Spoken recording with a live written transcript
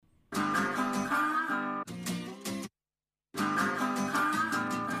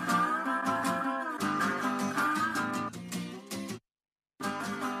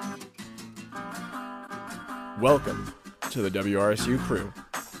Welcome to the WRSU Crew,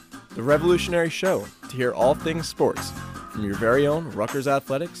 the revolutionary show to hear all things sports, from your very own Rutgers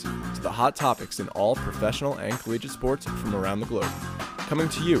athletics to the hot topics in all professional and collegiate sports from around the globe, coming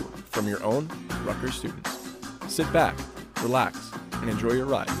to you from your own Rutgers students. Sit back, relax, and enjoy your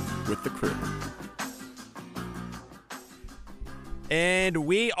ride with the Crew. And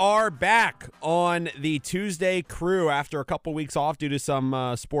we are back on the Tuesday Crew after a couple weeks off due to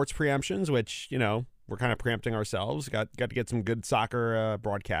some sports preemptions, which, you know, we're kind of preempting ourselves. Got to get some good soccer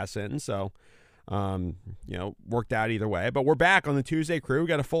broadcasts in, so, you know, worked out either way. But we're back on the Tuesday Crew. We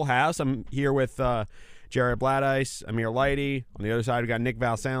got a full house. I'm here with Jared Blatteis, Amir Lighty. On the other side, we got Nick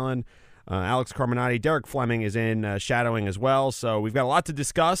Valsalen, Alex Carmenaty. Derek Fleming is in shadowing as well. So we've got a lot to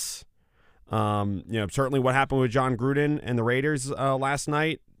discuss. You know, certainly what happened with John Gruden and the Raiders last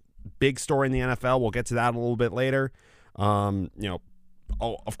night. Big story in the NFL. We'll get to that a little bit later. You know,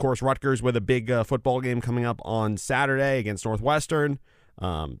 of course, Rutgers with a big football game coming up on Saturday against Northwestern.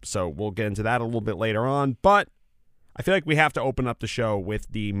 So we'll get into that a little bit later on. But I feel like we have to open up the show with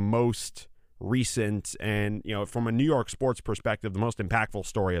the most recent and, you know, from a New York sports perspective, the most impactful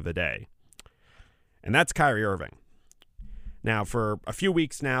story of the day. And that's Kyrie Irving. Now, for a few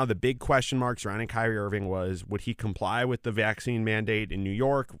weeks now, the big question mark surrounding Kyrie Irving was, would he comply with the vaccine mandate in New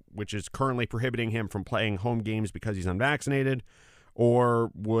York, which is currently prohibiting him from playing home games because he's unvaccinated,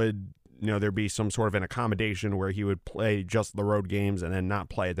 or would, you know, there be some sort of an accommodation where he would play just the road games and then not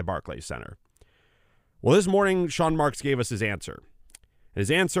play at the Barclays Center? Well, this morning, Sean Marks gave us his answer. His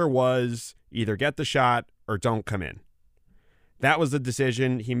answer was either get the shot or don't come in. That was the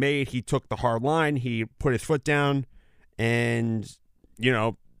decision he made. He took the hard line. He put his foot down and, you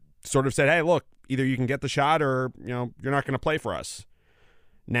know, sort of said, hey, look, either you can get the shot or, you know, you're not going to play for us.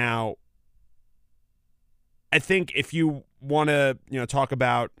 Now, I think if you want to, you know, talk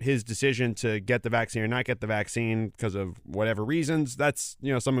about his decision to get the vaccine or not get the vaccine because of whatever reasons, that's,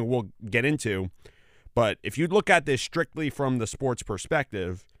 you know, something we'll get into. But if you look at this strictly from the sports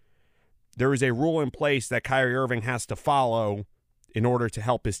perspective, there is a rule in place that Kyrie Irving has to follow in order to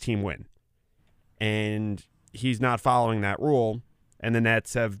help his team win. And he's not following that rule, and the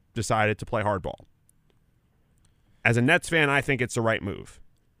Nets have decided to play hardball. As a Nets fan, I think it's the right move.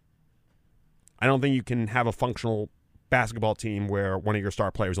 I don't think you can have a functional basketball team where one of your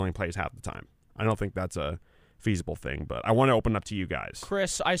star players only plays half the time. I don't think that's a feasible thing, but I want to open up to you guys.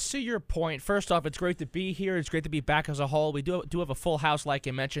 Chris, I see your point. First off, it's great to be here. It's great to be back as a whole. We do have a full house, like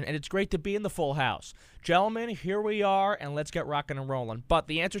you mentioned, and it's great to be in the full house. Gentlemen, here we are, and let's get rocking and rolling. But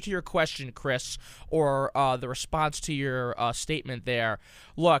the answer to your question, Chris, or the response to your statement there,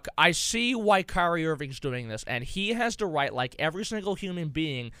 look, I see why Kyrie Irving's doing this, and he has the right, like every single human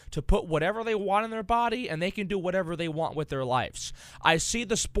being, to put whatever they want in their body, and they can do whatever they want with their lives. I see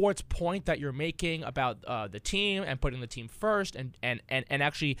the sports point that you're making about the team and putting the team first, and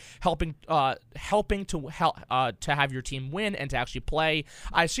actually helping to have your team win and to actually play.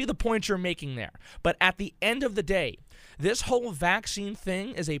 I see the point you're making there, but at the end of the day, this whole vaccine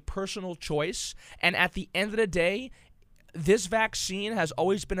thing is a personal choice, and at the end of the day, this vaccine has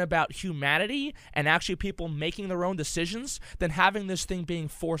always been about humanity and actually people making their own decisions than having this thing being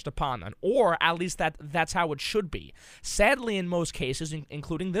forced upon them, or at least that's how it should be. Sadly, in most cases,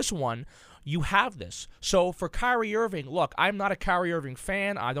 including this one, you have this. So for Kyrie Irving, look, I'm not a Kyrie Irving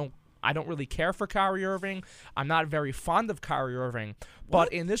fan. I don't really care for Kyrie Irving. I'm not very fond of Kyrie Irving.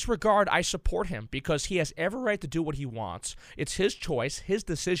 But in this regard, I support him because he has every right to do what he wants. It's his choice, his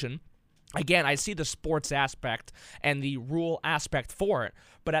decision. Again, I see the sports aspect and the rule aspect for it,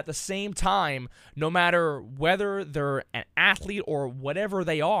 but at the same time, no matter whether they're an athlete or whatever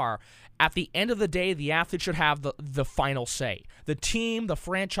they are, at the end of the day, the athlete should have the final say. The team, the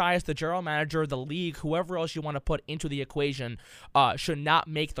franchise, the general manager, the league, whoever else you want to put into the equation should not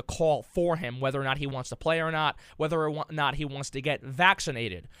make the call for him whether or not he wants to play or not, whether or not he wants to get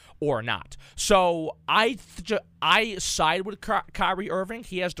vaccinated or not. So I side with Kyrie Irving.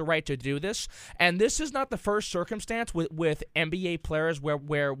 He has the right to do this, and this is not the first circumstance with NBA players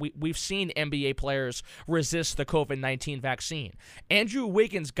where we've seen NBA players resist the COVID-19 vaccine. Andrew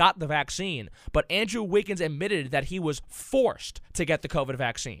Wiggins got the vaccine, but Andrew Wiggins admitted that he was forced to get the COVID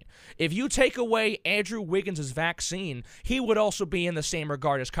vaccine. If you take away Andrew Wiggins' vaccine, he would also be in the same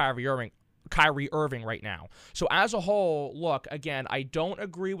regard as Kyrie Irving right now. So as a whole, look, again, I don't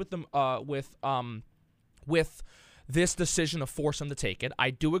agree with them with this decision to force him to take it. I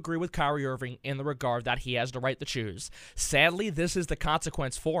do agree with Kyrie Irving in the regard that he has the right to choose. Sadly, this is the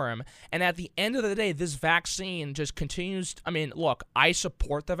consequence for him. And at the end of the day, this vaccine just continues. I mean, look, I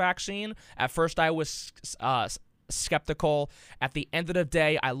support the vaccine. At first, I was skeptical. At the end of the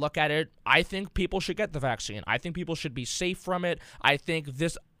day, I look at it. I think people should get the vaccine. I think people should be safe from it. I think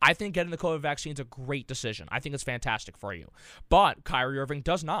getting the COVID vaccine is a great decision. I think it's fantastic for you. But Kyrie Irving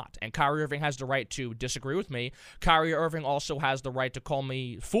does not. And Kyrie Irving has the right to disagree with me. Kyrie Irving also has the right to call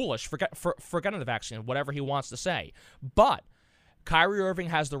me foolish for getting the vaccine, whatever he wants to say. But Kyrie Irving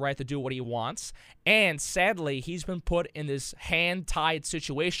has the right to do what he wants, and sadly, he's been put in this hand-tied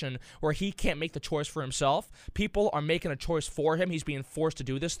situation where he can't make the choice for himself. People are making a choice for him. He's being forced to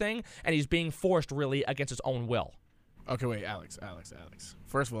do this thing, and he's being forced really against his own will. Okay, wait, Alex.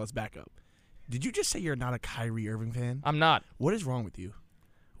 First of all, let's back up. Did you just say you're not a Kyrie Irving fan? I'm not. What is wrong with you?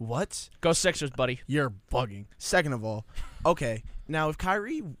 What? Go Sixers, buddy. You're bugging. Second of all, okay, now if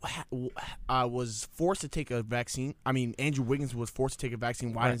Kyrie was forced to take a vaccine, Andrew Wiggins was forced to take a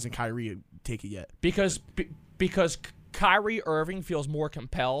vaccine, why doesn't Kyrie take it yet? Because Kyrie Irving feels more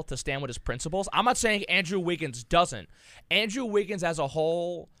compelled to stand with his principles. I'm not saying Andrew Wiggins doesn't. Andrew Wiggins as a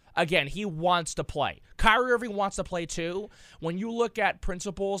whole, again, he wants to play. Kyrie Irving wants to play too. When you look at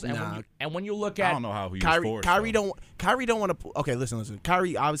principles and when you look at, I don't know how he Kyrie, was forced. Kyrie don't want to. Okay, listen.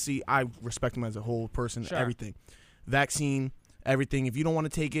 Kyrie, obviously, I respect him as a whole person. Sure. Everything, vaccine, everything. If you don't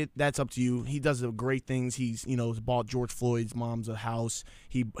want to take it, that's up to you. He does great things. He's bought George Floyd's mom's a house.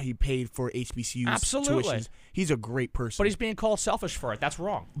 He paid for HBCU's Absolutely. tuitions. He's a great person. but he's being called selfish for it. That's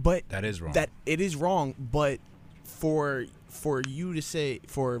wrong. But That is wrong. That it is wrong. But for you to say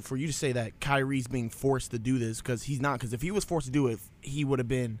that Kyrie's being forced to do this, because he's not. Because if he was forced to do it, he would have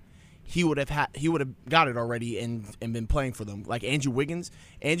got it already and been playing for them. Like Andrew Wiggins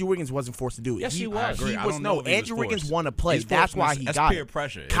wasn't forced to do it. Yes, he was. I agree. I don't know if he was Andrew Wiggins forced. want to play. He's That's forced. why he That's got peer it.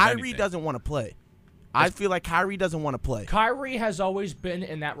 pressure, if Kyrie anything. doesn't want to play. I feel like Kyrie doesn't want to play. Kyrie has always been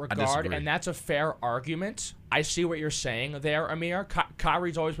in that regard, disagree. and that's a fair argument. I see what you're saying there, Amir.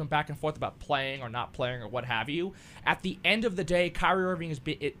 Kyrie's always been back and forth about playing or not playing or what have you. At the end of the day, Kyrie Irving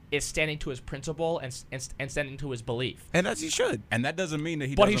is standing to his principle and standing to his belief. And as he should. And that doesn't mean that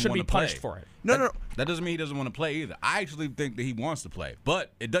he But doesn't he should want be to play. punished for it. No. That doesn't mean he doesn't want to play either. I actually think that he wants to play.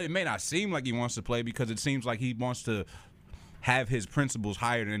 But it may not seem like he wants to play because it seems like he wants to have his principles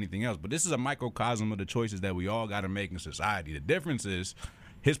higher than anything else. But this is a microcosm of the choices that we all got to make in society. The difference is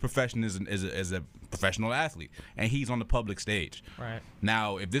his profession is a professional athlete, and he's on the public stage. Right.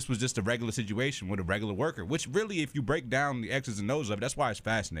 Now, if this was just a regular situation with a regular worker, which really, if you break down the X's and O's of it, that's why it's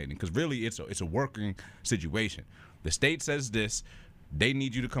fascinating, because really it's a working situation. The state says this. They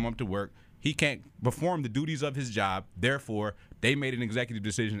need you to come up to work. He can't perform the duties of his job. Therefore, they made an executive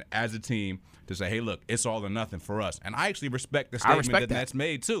decision as a team to say, hey, look, it's all or nothing for us. And I actually respect the statement that's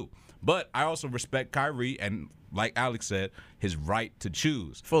made, too. But I also respect Kyrie and, like Alex said, his right to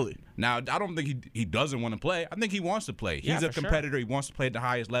choose. Fully. Now, I don't think he doesn't want to play. I think he wants to play. He's a competitor. Sure. He wants to play at the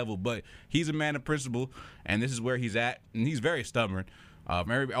highest level. But he's a man of principle, and this is where he's at. And he's very stubborn.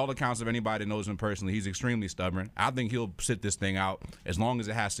 All accounts of anybody that knows him personally, he's extremely stubborn. I think he'll sit this thing out as long as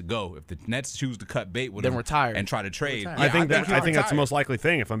it has to go. If the Nets choose to cut bait with him retire and try to trade, I think that's the most likely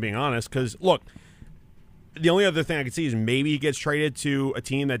thing, if I'm being honest. Because look, the only other thing I could see is maybe he gets traded to a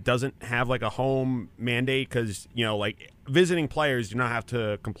team that doesn't have like a home mandate, because like visiting players do not have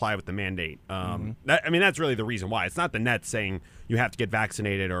to comply with the mandate. That's really the reason why. It's not the Nets saying you have to get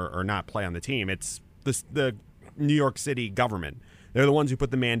vaccinated or not play on the team. It's the New York City government. They're the ones who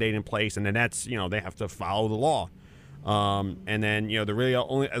put the mandate in place, and the Nets, they have to follow the law. And then, the really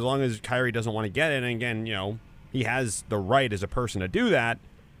only as long as Kyrie doesn't want to get it, and again, he has the right as a person to do that.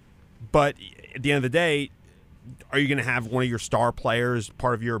 But at the end of the day, are you going to have one of your star players,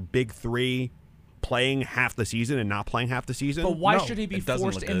 part of your big three, playing half the season and not playing half the season? But why No, should he be it doesn't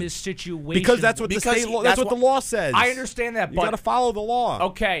forced look in good. this situation? Because that's what the state law. That's what the law says. I understand that, You but got to follow the law.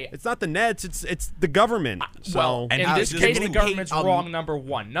 Okay. It's not the Nets. It's the government. Well, And in how this does case, this the mean- government's wrong. Number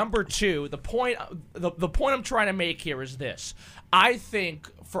one. Number two, the point I'm trying to make here is this: I think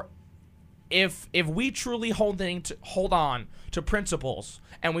if we truly hold on to principles,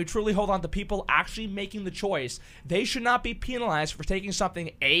 and we truly hold on to people actually making the choice, they should not be penalized for taking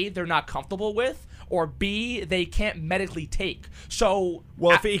something A, they're not comfortable with, or B, they can't medically take. So,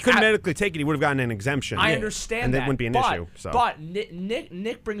 well, if he couldn't medically take it, he would have gotten an exemption. I understand and that, that wouldn't be an issue. So. But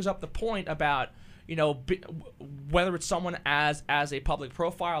Nick brings up the point about whether it's someone as a public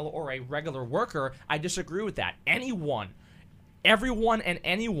profile or a regular worker. I disagree with that. Everyone and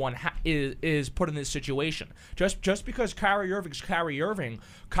anyone is put in this situation. Just because Kyrie Irving's Kyrie Irving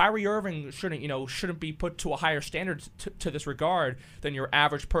shouldn't be put to a higher standard to this regard than your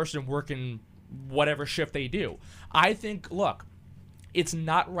average person working whatever shift they do. I think, look, It's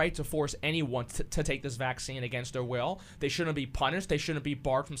not right to force anyone to take this vaccine against their will. They shouldn't be punished. They shouldn't be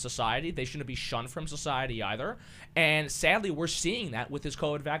barred from society. They shouldn't be shunned from society either. And sadly, we're seeing that with this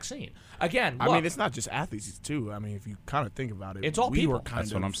COVID vaccine. Again, look, I mean, it's not just athletes too. I mean, if you kind of think about it, it's all people.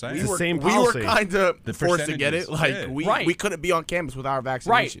 That's what I'm saying. It's the same We policy. were kind of The forced to get it. percentages, Like we couldn't be on campus with our right.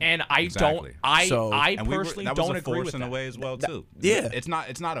 vaccination. And I Exactly. I And we were- personally that was don't a agree force with in that. a way as well too. Yeah. it's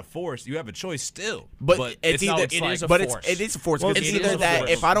not a force. You have a choice still. But it's no, either it's like- but force. it is a force. Well, It's it is either a that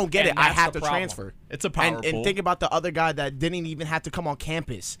force. if I don't get And it, I that's have the to problem. transfer. It's a power And pull. think about the other guy that didn't even have to come on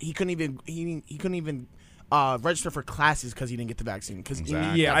campus. He couldn't even register for classes because he didn't get the vaccine.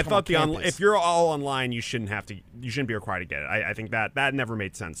 Exactly. Yeah, I thought if you're all online, you shouldn't be required to get it. I think that never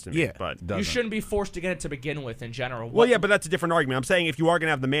made sense to me. Yeah. But You shouldn't be forced to get it to begin with in general. well, yeah, but that's a different argument. I'm saying if you are going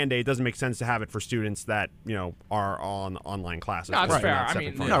to have the mandate, it doesn't make sense to have it for students that are on online classes. No, it's They're fair. not I separate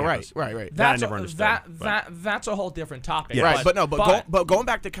mean, from no, campus. right. That I That's never understood, that's a whole different topic. Yeah. Right, but going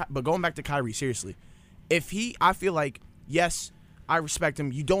back to Kyrie, seriously, I feel like, yes, I respect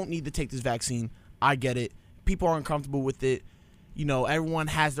him. You don't need to take this vaccine. I get it. People are uncomfortable with it. Everyone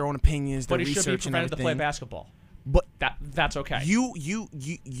has their own opinions. But their he should be research and prevented to play everything. basketball. But That's okay.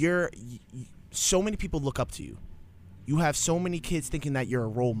 you're so many people look up to you. You have so many kids thinking that you're a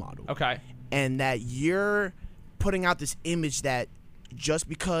role model. Okay. And that you're putting out this image that just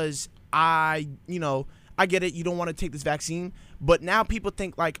because I get it, you don't want to take this vaccine, but now people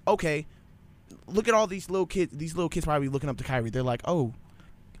think like, okay, look at all these little kids. These little kids probably looking up to Kyrie. They're like, oh,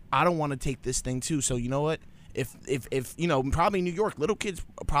 I don't want to take this thing too. So you know what? If probably in New York, little kids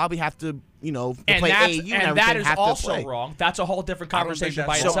probably have to, to play AAU and that is have to also play. wrong. That's a whole different I don't think conversation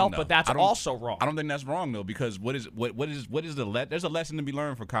by that's itself, wrong, but though. that's I don't- also wrong. I don't think that's wrong though, because there's a lesson to be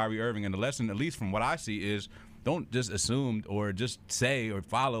learned for Kyrie Irving, and the lesson, at least from what I see, is don't just assume or just say or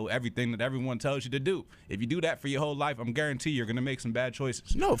follow everything that everyone tells you to do. If you do that for your whole life, I'm guarantee you're gonna make some bad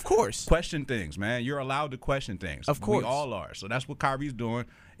choices. No, of course. Question things, man. You're allowed to question things. Of course. We all are. So that's what Kyrie's doing.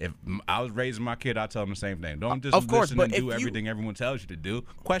 If I was raising my kid, I'd tell him the same thing. Don't just Of course, listen but and if do you- everything everyone tells you to do.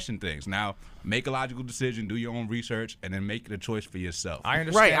 Question things. Now, make a logical decision, do your own research, and then make the choice for yourself. I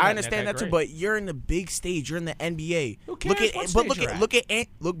understand. Right, that, I understand Nick, that too. agree. But you're in the big stage. You're in the NBA. Who cares what stage you're at? Look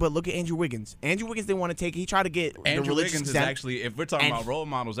at Andrew Wiggins. Andrew Wiggins didn't want to take it. He tried to get Andrew the religious Wiggins is exempt. actually, if we're talking and- about role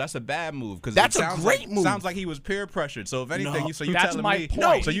models, that's a bad move. Because That's a sounds great like, move. Sounds like he was peer pressured. So if anything, No, you that's telling my me,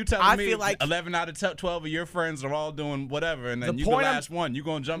 point. so you I telling me feel like- 11 out of 12 of your friends are all doing whatever, and then The you the point I'm- last one, you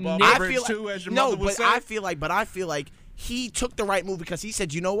gonna jump off Nick- the I bridge feel like, too, as your no, mother would but say. I feel like he took the right move because he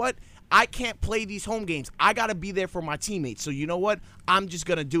said, you know what? I can't play these home games. I got to be there for my teammates. So you know what? I'm just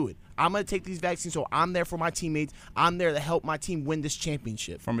going to do it. I'm going to take these vaccines so I'm there for my teammates. I'm there to help my team win this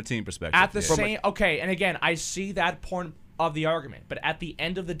championship. From a team perspective. At the yeah. same, okay, and again, I see that point of the argument, but at the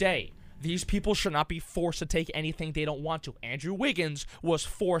end of the day, these people should not be forced to take anything they don't want to. Andrew Wiggins was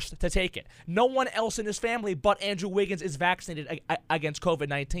forced to take it. No one else in his family but Andrew Wiggins is vaccinated against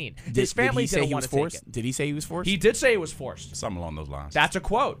COVID-19. His family didn't want to take it. Did he say he was forced? He did say he was forced. Something along those lines. That's a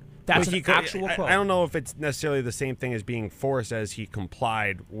quote. That's But an actual quote. I don't know if it's necessarily the same thing as being forced as he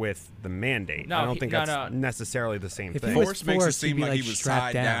complied with the mandate. No, I don't he- think no, that's no. necessarily the same If thing. he was Force makes it forced, seem he'd be like he like was strapped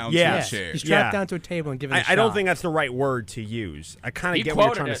tied down. down Yeah. to a chair. He's strapped Yeah. down to a table and given a I don't shot. think that's the right word to use. I kind He of get what you're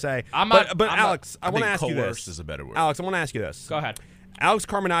quoted trying to it. say. I'm but not- but I'm not- Alex, I want to ask you coerced this. is a better word. Alex, I want to ask you this. Go ahead. Alex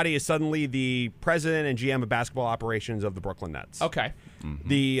Carmenaty is suddenly the president and GM of basketball operations of the Brooklyn Nets. Okay.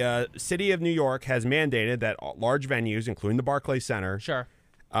 The city of New York has mandated that large venues, including the Barclays Center, Sure.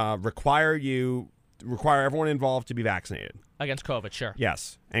 require everyone involved to be vaccinated. Against COVID, sure.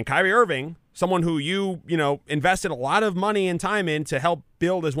 Yes. And Kyrie Irving, someone who you invested a lot of money and time in to help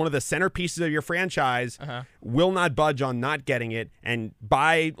build as one of the centerpieces of your franchise, will not budge on not getting it. And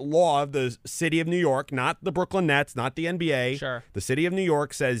by law, the city of New York, not the Brooklyn Nets, not the NBA, Sure. the city of New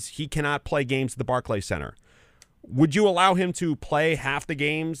York says he cannot play games at the Barclays Center. Would you allow him to play half the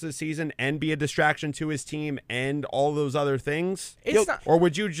games this season and be a distraction to his team and all those other things? It's not- Or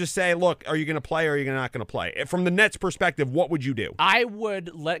would you just say, look, are you going to play or are you not going to play? From the Nets' perspective, what would you do? I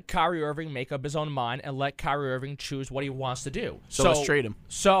would let Kyrie Irving make up his own mind and let Kyrie Irving choose what he wants to do. So let's trade him.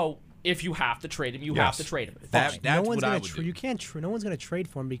 So if you have to trade him, you have Yes. to trade him. That- Fine. that's no one's what I gonna would do. you can't. No one's going to trade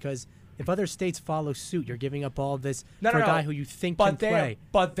for him because if other states follow suit, you're giving up all this No, for no, a guy no. who you think but can there, play.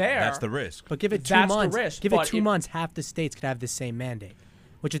 But there, That's the risk. But give it 2 That's the months. risk, Give it but 2 if- months. Half the states could have the same mandate.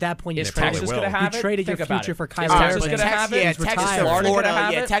 which at that point you Is traded, Texas going to have it? traded your Think about future it. for Is Kyrie Texas Irving. going to have it? Yeah, Is Texas and Florida Florida. going to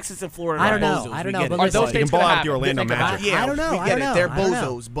have Yeah, it? Texas and Florida. I are don't know. bozos. I don't We know, get but it. Are listen, those You can states ball going to out have the it? Orlando Think about Magic. it. Yeah, I don't know. We I get don't it. know. They're I don't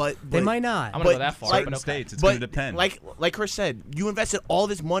know. bozos, but They might not. I'm going to go that far. like- but okay. States, it's But going to depend. like Chris said, you invested all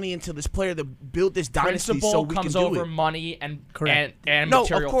this money into this player to build this dynasty, Principle so we comes can do over it. money and Correct. and No,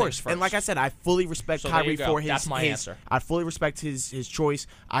 material of course. things first. And like I said, I fully respect So there Kyrie you go. for his. That's my answer. I fully respect his choice.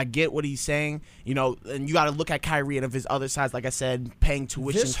 I get what he's saying. You know, and you got to look at Kyrie and of his other sides. Like I said, paying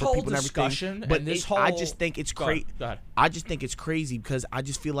tuition This for whole people and everything. discussion But and this I whole- just think it's Go crazy. ahead. Go ahead. I just think it's crazy because I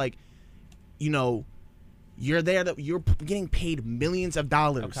just feel like, you know, you're there that you're getting paid millions of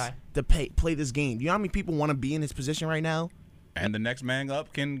dollars to play this game. You know how many people want to be in his position right now? And the next man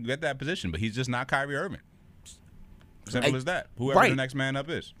up can get that position, but he's just not Kyrie Irving. Simple as that. Whoever the next man up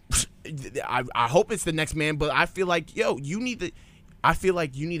is. I hope it's the next man, but I feel like, you need to. I feel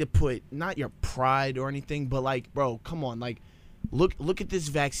like you need to put not your pride or anything, but like, bro, come on, like, look at this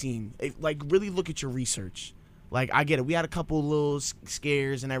vaccine. Like, really look at your research. Like, I get it. We had a couple little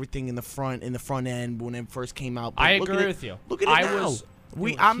scares and everything in the front end when it first came out. But I look agree at with you. Look at it now.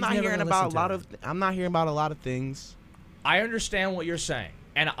 He's I'm not never hearing gonna about a listen lot to of. I'm not hearing about a lot of things. I understand what you're saying,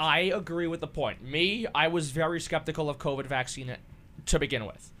 and I agree with the point. Me, I was very skeptical of COVID vaccine to begin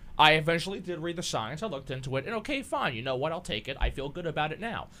with. I eventually did read the science. I looked into it, and okay, fine. You know what? I'll take it. I feel good about it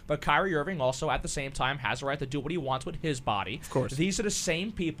now. But Kyrie Irving also, at the same time, has a right to do what he wants with his body. Of course. These are the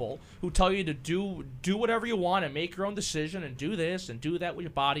same people who tell you to do whatever you want and make your own decision and do this and do that with your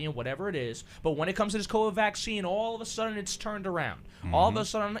body and whatever it is. But when it comes to this COVID vaccine, all of a sudden it's turned around. All of a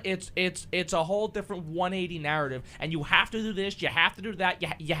sudden it's a whole different 180 narrative, and you have to do this, you have to do that,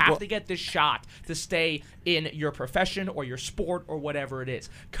 you have to get this shot to stay in your profession or your sport or whatever it is.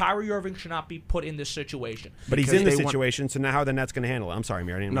 Kyrie Irving should not be put in this situation. But he's Because in this they want- situation, so now how are the Nets going to handle it? I'm sorry,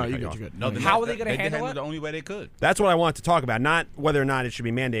 Amir. I didn't No, mean to you're cut good. you You're off. good. How are they going to They handle it? the only way they could. That's what I want to talk about, not whether or not it should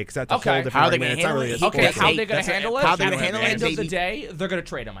be mandated, because that's a Okay. whole different How are they argument. gonna It's not handle really it? a Okay, sports how thing. they going to handle it? how they At gonna the handle end it? of the They- day, they're going to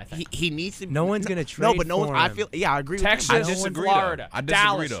trade him, I think. He needs to. No one's gonna trade No, but no one. for I him. feel. Yeah, I agree with Texas, that. I disagree, though. Florida, I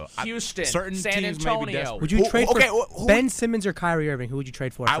disagree, Dallas, though. Houston, Certain San teams may be Antonio. desperate. Would you trade for who- Ben Simmons or Kyrie Irving? Who would you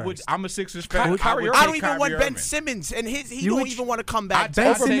trade for I first? would. I'm a Sixers Kyrie fan. Irving. I don't take even want Kyrie Ben Irving. Simmons, and he You don't would- even want to come back. Ben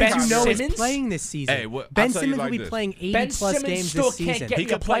I'll take Simmons, Kyrie you know, Irving. is playing this season. Hey, I'll Ben tell you Simmons like will be this. playing 80 Ben plus Simmons games still this can't season. get He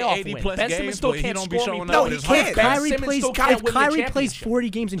me a could play playoff 80 win. plus Ben games, Simmons still but he can't don't be score me showing points. up No, with his he heart. can't. Ben Kyrie Simmons plays. still can't If win the Kyrie plays championship. 40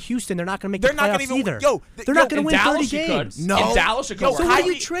 games in Houston, they're not going to make They're the not playoffs gonna even. either. Yo, They're not going in to win 30 Dallas, you could. games. No, In Dallas, it could Yo, work. So who are you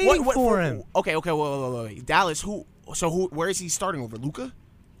Kyrie- trading for him? Okay, wait. Dallas, who? So who? Where is he starting over? Luka?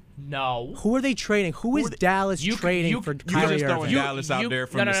 No. Who are they trading? Who is Dallas you- trading you- for you Kyrie just throwing Irving? Dallas out there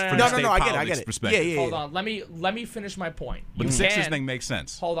from no, the no, from no, the no, state no, I get it, I politics get it. perspective. Yeah. Hold on. Let me finish my point. But the Sixers thing makes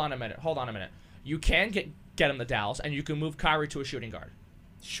sense. Hold on a minute. You can get him to Dallas, and you can move Kyrie to a shooting guard.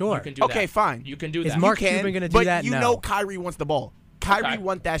 Sure. You can do that. Okay, fine. You can do Is that. Mark You can, Cuban gonna do but that? you No. know Kyrie wants the ball. Kyrie Okay.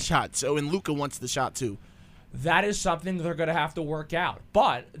 wants that shot. So and Luka wants the shot too. That is something they're going to have to work out.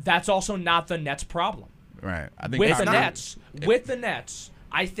 But that's also not the Nets' problem. Right. I think With the Kyrie- Nets,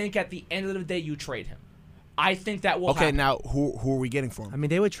 I think at the end of the day you trade him. I think that will Okay, happen. now who are we getting for him? I mean,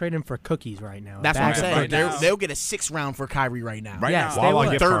 they would trade him for cookies right now. That's what I'm Bag of saying. right cookies. now. They'll get a 6th round for Kyrie right now. Right Yes, now, they Wawa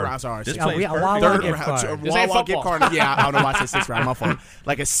would. gift Third card. round, sorry. This sixth plays Yeah, perfect. Wawa Third gift round. card. This ain't Wawa gift football. card. Yeah, I don't know why I said 6th round. My fault.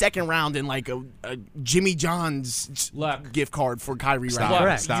 Like a 2nd round and like a Jimmy John's Look. gift card for Kyrie right Stop now. it.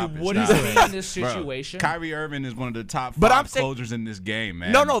 Correct. Stop you it. wouldn't Stop be it. in this Bro, situation. Kyrie Irving is one of the top But 5 I'm saying- closers in this game,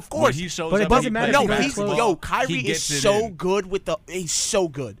 man. No, of course. When he shows But it up, doesn't he matter plays if No, he he's basketball, Kyrie he is gets it so in. good with the. He's so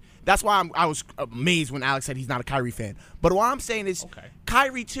good. That's why I was amazed when Alex said he's not a Kyrie fan. But what I'm saying is, Okay.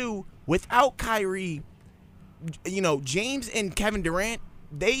 Kyrie too. Without Kyrie, James and Kevin Durant,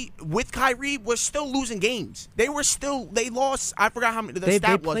 with Kyrie were still losing games. They lost. I forgot how many the They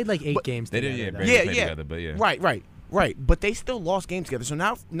stat was. played like 8 but- games They did, together, yeah, though. barely Yeah, played yeah. together, but yeah. Right. But they still lost games together. So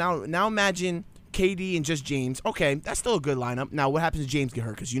now imagine KD and just James. Okay, that's still a good lineup. Now what happens if James get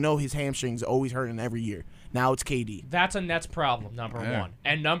hurt? Because his hamstrings are always hurting every year. Now it's KD. That's a Nets problem, number one.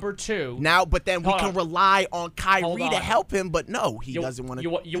 And number two, Now, but then we Hold can on. rely on Kyrie Hold to on. help him. But no, he you, doesn't want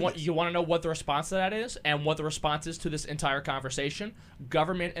to. You want to know what the response to that is, and what the response is to this entire conversation?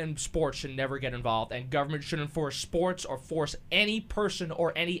 Government and sports should never get involved, and government shouldn't force sports or force any person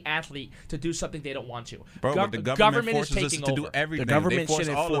or any athlete to do something they don't want to. Bro, but the government forces us to do everything. The government they force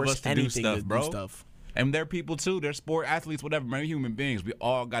shouldn't all of force us to do anything stuff, to bro. do stuff. And they're people too. They're sport athletes, whatever. We're human beings. We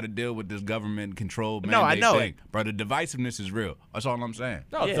all got to deal with this government controlled mandate No, I know thing. Bro, the divisiveness is real. That's all I'm saying.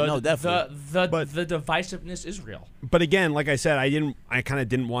 No, Yeah, no, definitely. The divisiveness is real. But again, like I said, I kind of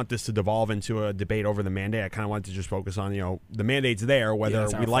didn't want this to devolve into a debate over the mandate. I kind of wanted to just focus on, the mandate's there, whether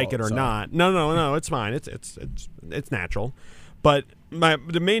it's we our like fault, it or so. not. No, it's fine. It's natural. But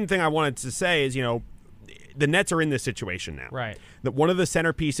the main thing I wanted to say is, the Nets are in this situation now. Right. That one of the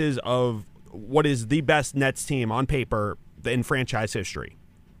centerpieces of what is the best Nets team on paper in franchise history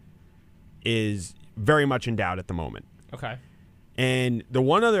is very much in doubt at the moment. Okay. And the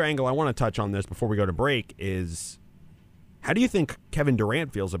one other angle I want to touch on this before we go to break is, how do you think Kevin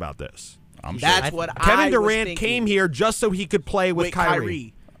Durant feels about this? That's what Kevin I was Durant thinking. came here just so he could play with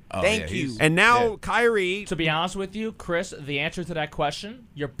Kyrie. Oh, Thank yeah, you. And now Kyrie. To be honest with you, Chris, the answer to that question,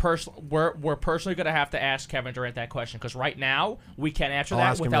 we're personally going to have to ask Kevin Durant that question, because right now we can't answer I'll that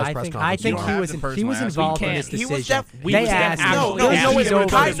ask him without. at his press I conference. think You he don't was have to he was personally ask. involved We in can't. this He was decision. We They was asked actually him. No, asked no, him. wait, We wait,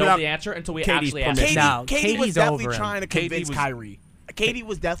 don't know without the answer until we Katie's actually ask permission. him. Katie was Katie's definitely over him. trying to Katie convince was- Kyrie. Katie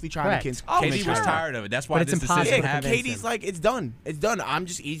was definitely trying Correct. to convince. Oh, Katie was sure. tired of it. That's why But it's this impossible decision to Yeah, happened. convince Katie's him. like, it's done. It's done.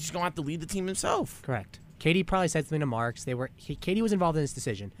 He's just gonna have to lead the team himself. Correct. Katie probably said something to Marks. Katie was involved in this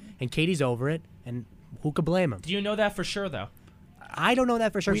decision, and Katie's over it. And who could blame him? Do you know that for sure, though? I don't know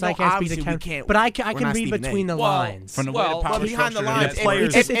that for sure, We so I don't- can't speak obviously to we Kevin. can't- But I we're can not read Stephen between A. the Well, lines. From the way the Well, power behind the structure lines, is. if-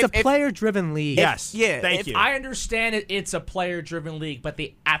 players- It's a if- player-driven league. Yes. Yeah, Thank if you. I understand it's a player-driven league, but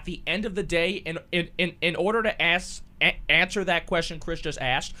at the end of the day, in order to answer that question Chris just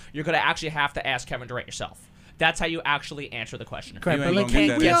asked, you're going to actually have to ask Kevin Durant yourself. That's how you actually answer the question. Correct, You but ain't like, gonna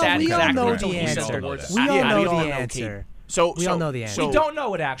get we that all, answer we all exactly know right. the We all answer. know that. We all Yeah, know we the all know answer. So We all know the answer. We don't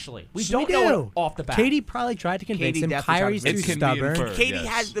know it, actually. We So don't we know do. it off the bat. Katie probably tried to convince Katie him. definitely tried to Kyrie's too convince him. It can be stubborn. inferred. Katie Yes.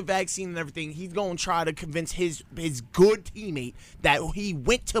 has the vaccine and everything. He's going to try to convince his good teammate that he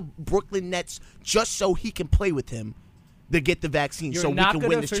went to Brooklyn Nets just so he can play with him to get the vaccine, You're so we not can going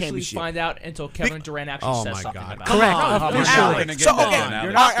win to this officially championship. find out until Kevin Durant actually Oh says my something God. about Correct. it. Oh, You're officially. not gonna get So that okay, done, you're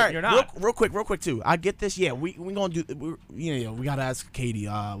Alex. not. all right, You're not. real quick too. I get this. Yeah, we gonna do. We gotta ask Katie.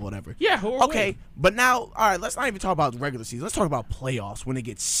 Whatever. Yeah, who are Okay, but now, all right. Let's not even talk about the regular season. Let's talk about playoffs when it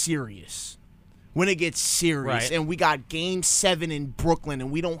gets serious. When it gets serious, Right. and we got Game 7 in Brooklyn,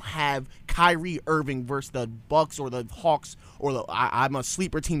 and we don't have Kyrie Irving versus the Bucks or the Hawks or I'm a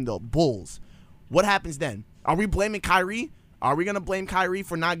sleeper team, the Bulls. What happens then? Are we blaming Kyrie? Are we gonna blame Kyrie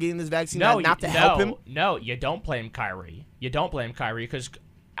for not getting this vaccine? Not to help him? No, you don't blame Kyrie. You don't blame Kyrie because,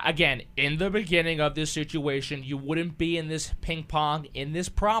 again, in the beginning of this situation, you wouldn't be in this ping pong, in this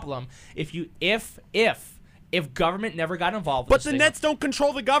problem if government never got involved with But this the thing. Nets don't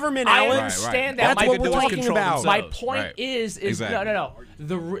control the government, I Alan. understand Right. that. That's My what we're point- talking about. My themselves. point Right. is Exactly. no.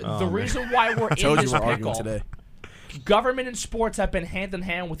 The reason why we're in Told you this we're arguing pickle. today. Government and sports have been hand in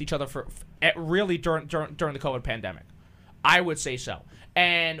hand with each other really during the COVID pandemic. I would say so.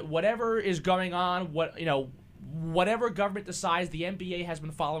 And whatever is going on, whatever government decides, the NBA has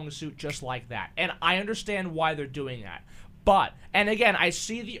been following suit just like that. And I understand why they're doing that. But, and again, I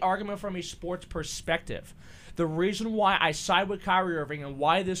see the argument from a sports perspective. The reason why I side with Kyrie Irving and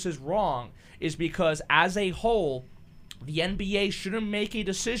why this is wrong is because as a whole, the NBA shouldn't make a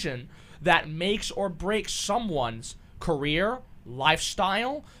decision that makes or breaks someone's career,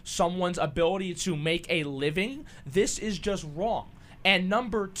 lifestyle, someone's ability to make a living. This is just wrong. And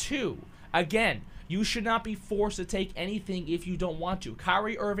number two, again, you should not be forced to take anything if you don't want to.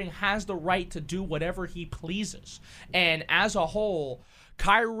 Kyrie Irving has the right to do whatever he pleases. And as a whole,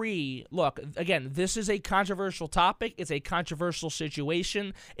 Kyrie, look, again, this is a controversial topic. It's a controversial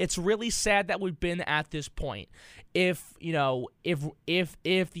situation. It's really sad that we've been at this point. If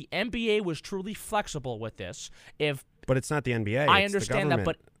the NBA was truly flexible with this, But it's not the NBA. I it's the understand that,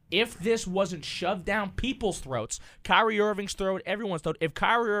 government. but if this wasn't shoved down people's throats, Kyrie Irving's throat, everyone's throat, if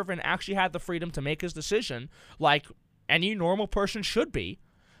Kyrie Irving actually had the freedom to make his decision, like any normal person should be,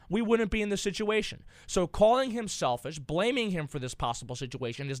 we wouldn't be in this situation. So calling him selfish, blaming him for this possible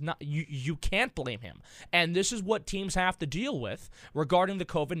situation is not, you can't blame him. And this is what teams have to deal with regarding the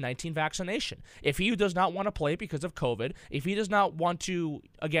COVID-19 vaccination. If he does not want to play because of COVID, if he does not want to,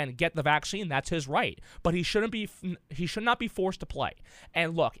 again, get the vaccine, that's his right. But he should not be forced to play.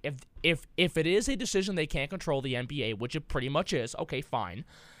 And look, if it is a decision they can't control, the NBA, which it pretty much is, okay, fine.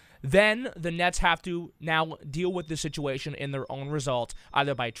 Then the Nets have to now deal with the situation in their own result,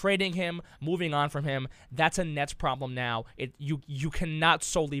 either by trading him, moving on from him. That's a Nets problem now. You cannot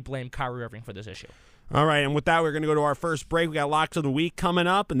solely blame Kyrie Irving for this issue. All right, and with that, we're going to go to our first break. We got Locks of the Week coming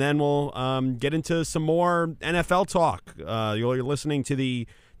up, and then we'll get into some more NFL talk. You're listening to the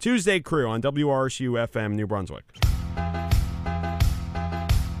Tuesday Crew on WRSU FM New Brunswick.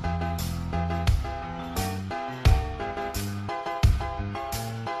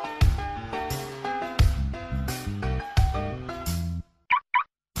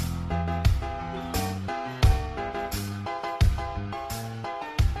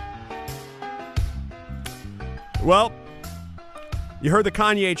 Well, you heard the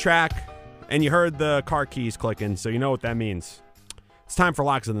Kanye track, and you heard the car keys clicking, so you know what that means. It's time for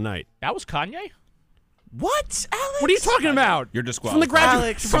Locks of the Night. That was Kanye? What, Alex? What are you talking about? You're From the disqualified.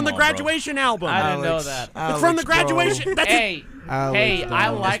 Alex, from come the on, graduation album. I didn't know Alex, that. Alex, From the bro. graduation. That's Hey, Alex, hey,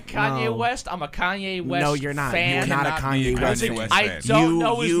 I no. like Kanye No. West. I'm a Kanye West No, you're not. fan. You're not a Cannot be Kanye West fan. West I fan. don't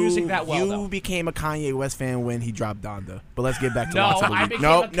know his music that well, You though. became a Kanye West fan when he dropped Donda. But let's get back to No, Lots of the I Week. became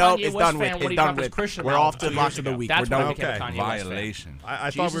Nope, a nope, Kanye it's West done fan with. when It's he done dropped his with. Christian We're album off to 2 Lots years of the ago. Week. That's We're when I done. became a Okay. Kanye West fan. Violation.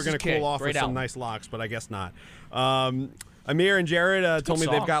 I thought we were Jesus going is to cool king. off Great with some album. nice locks, but I guess not. Amir and Jared told me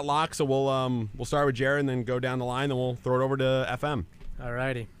song. they've got locks, so we'll start with Jared and then go down the line, then we'll throw it over to FM.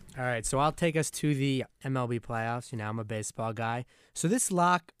 Alrighty. All right, so I'll take us to the MLB playoffs. You know, I'm a baseball guy. So this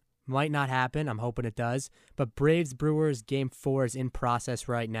lock might not happen. I'm hoping it does. But Braves-Brewers Game 4 is in process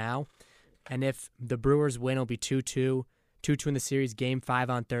right now. And if the Brewers win, it'll be 2-2. 2-2 in the series, Game 5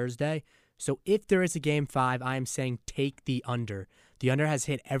 on Thursday. So if there is a Game 5, I am saying take the under. The under has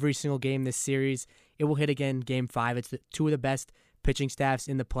hit every single game this series. It will hit again Game 5. It's two of the best pitching staffs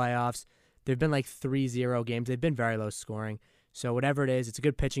in the playoffs. There have been like 3-0 games. They've been very low scoring. So whatever it is, it's a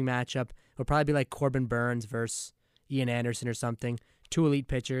good pitching matchup. It'll probably be like Corbin Burns versus Ian Anderson or something. Two elite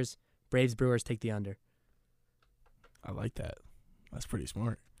pitchers. Braves-Brewers take the under. I like that. That's pretty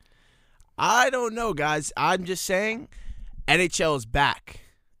smart. I don't know, guys. I'm just saying NHL is back.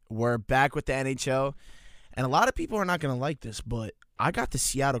 We're back with the NHL. And a lot of people are not going to like this, but I got the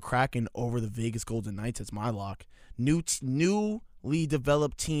Seattle Kraken over the Vegas Golden Knights. It's my lock. Newly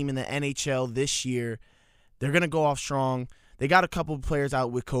developed team in the NHL this year. They're going to go off strong. They got a couple of players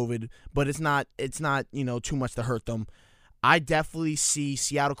out with COVID, but it's not too much to hurt them. I definitely see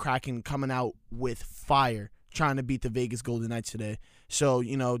Seattle Kraken coming out with fire, trying to beat the Vegas Golden Knights today. So,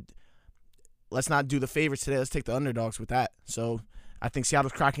 let's not do the favorites today. Let's take the underdogs with that. So, I think Seattle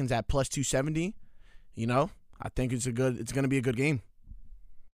Kraken's at plus 270. I think it's going to be a good game.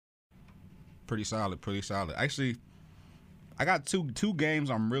 Pretty solid. Actually, I got two games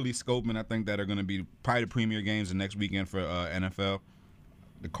I'm really scoping. I think that are going to be probably the premier games the next weekend for NFL.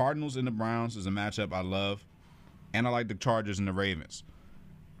 The Cardinals and the Browns is a matchup I love, and I like the Chargers and the Ravens.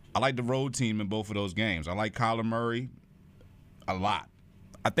 I like the road team in both of those games. I like Kyler Murray a lot.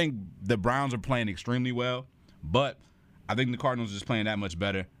 I think the Browns are playing extremely well, but I think the Cardinals are just playing that much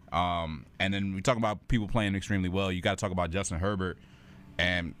better. And then we talk about people playing extremely well. You got to talk about Justin Herbert,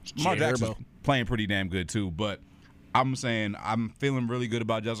 and Lamar Jackson's playing pretty damn good too. But I'm saying I'm feeling really good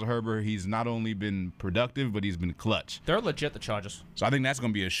about Justin Herbert. He's not only been productive, but he's been clutch. They're legit, the Chargers. So I think that's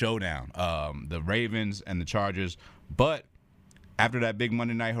going to be a showdown, the Ravens and the Chargers. But after that big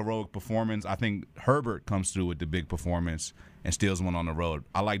Monday night heroic performance, I think Herbert comes through with the big performance and steals one on the road.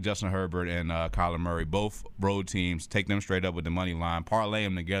 I like Justin Herbert and Kyler Murray, both road teams. Take them straight up with the money line. Parlay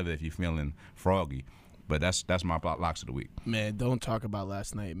them together if you're feeling froggy. But that's my locks of the week. Man, don't talk about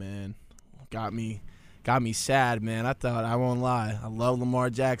last night, man. Got me sad, man. I won't lie. I love Lamar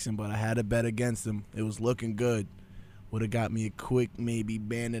Jackson, but I had to bet against him. It was looking good. Would have got me a quick maybe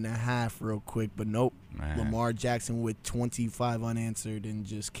band and a half real quick, but nope. Man. Lamar Jackson with 25 unanswered and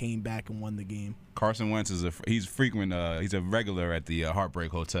just came back and won the game. Carson Wentz he's a regular at the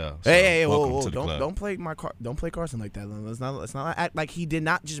Heartbreak Hotel. So Hey, welcome whoa. to the club. Don't play Carson like that. Let's not act like he did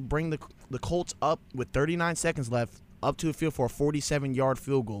not just bring the Colts up with 39 seconds left up to the field for a 47-yard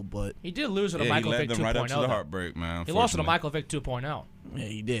field goal, but He did lose to Yeah, Michael he Vick led 2.0. them right up to the though. heartbreak, man. He lost to unfortunately. Michael Vick 2.0. yeah,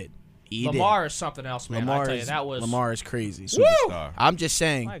 he did. Lamar is something else, man. I tell you, that was Lamar is crazy. Superstar. I'm just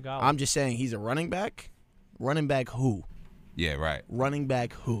saying. My God. I'm just saying he's a running back. Running back who? Yeah, right. Running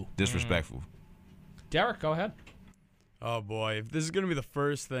back who? Disrespectful. Derek, go ahead. Oh, boy. If this is going to be the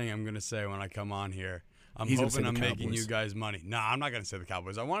first thing I'm going to say when I come on here, I'm He's gonna hoping say I'm the making Cowboys. you guys money. No, I'm not going to say the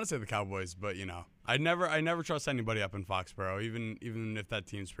Cowboys. I want to say the Cowboys, but, I never trust anybody up in Foxborough, even if that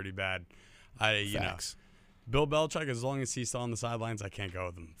team's pretty bad. Facts. Bill Belichick, as long as he's still on the sidelines, I can't go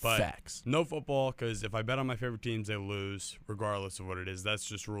with him. But Facts. no football, because if I bet on my favorite teams, they lose, regardless of what it is. That's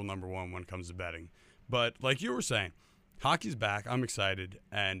just rule number one when it comes to betting. But like you were saying, hockey's back. I'm excited,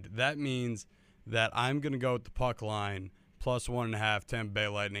 and that means that I'm going to go with the puck line, plus 1.5, Tampa Bay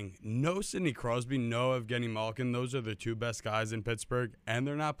Lightning. No Sidney Crosby, no Evgeny Malkin. Those are the two best guys in Pittsburgh, and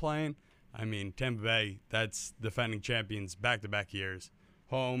they're not playing. I mean, Tampa Bay, that's defending champions back-to-back years.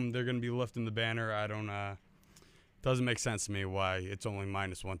 Home, they're going to be lifting the banner. Doesn't make sense to me why it's only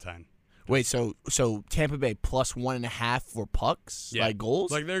minus 110. Wait, so Tampa Bay plus 1.5 for pucks, Yeah. like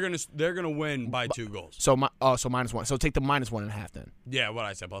goals? Like they're gonna win by 2 goals. so minus 1. So take the minus 1.5 then. Yeah, what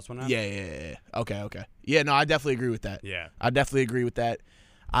I said, plus 1.5. Yeah. Okay. Yeah, no, I definitely agree with that. Yeah. I definitely agree with that.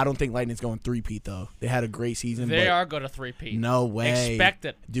 I don't think Lightning's going 3-peat though. They had a great season. They but are going to 3-peat. No way. Expect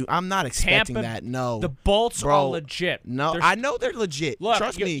it. Dude, I'm not expecting Tampa, that. No. The Bolts Bro, are legit. No, They're- I know they're legit. Look,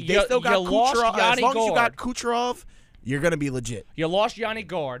 Trust me. you They still got lost Kucherov. As Yanni long as you got Gourde. Kucherov, you're gonna be legit. You lost Yanni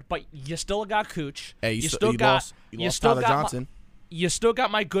Gord, but you still got Cooch. Hey, you still lost Tyler got Johnson. You still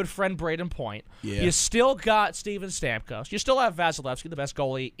got my good friend Braden Point. Yeah. You still got Steven Stamkos. You still have Vasilevsky, the best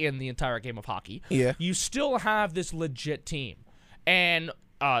goalie in the entire game of hockey. Yeah. You still have this legit team. And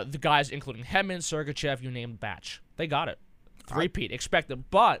the guys, including Hedman, Sergachev, you named Batch. They got it. Three-peat, expected.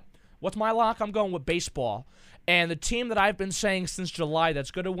 But what's my lock? I'm going with baseball. And the team that I've been saying since July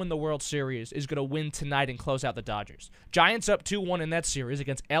that's going to win the World Series is going to win tonight and close out the Dodgers. Giants up 2-1 in that series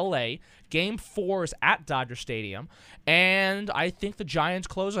against L.A. Game 4 is at Dodger Stadium. And I think the Giants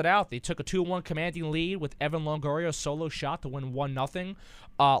close it out. They took a 2-1 commanding lead with Evan Longoria's solo shot to win 1-0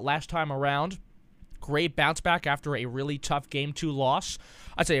 last time around. Great bounce back after a really tough Game 2 loss.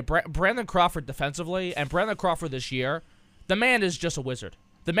 I'd say Brandon Crawford defensively, and Brandon Crawford this year, the man is just a wizard.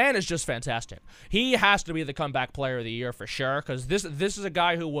 The man is just fantastic. He has to be the comeback player of the year for sure, because this is a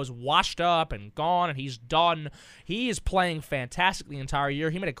guy who was washed up and gone, and he's done. He is playing fantastic the entire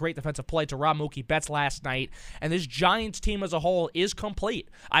year. He made a great defensive play to rob Mookie Betts last night, and this Giants team as a whole is complete.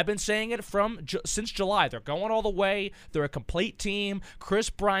 I've been saying it since July. They're going all the way. They're a complete team.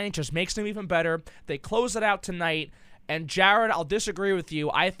 Chris Bryant just makes them even better. They close it out tonight. And Jared, I'll disagree with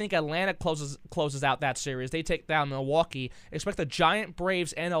you. I think Atlanta closes out that series. They take down Milwaukee. Expect the Giant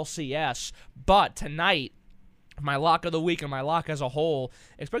Braves NLCS. But tonight, my lock of the week and my lock as a whole,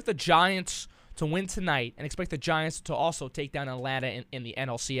 expect the Giants to win tonight and expect the Giants to also take down Atlanta in the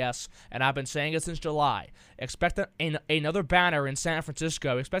NLCS. And I've been saying it since July. Expect another banner in San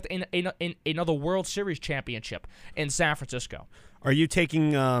Francisco. Expect another World Series championship in San Francisco. Are you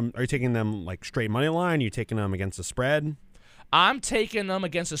taking them like straight money line? Are you taking them against the spread? I'm taking them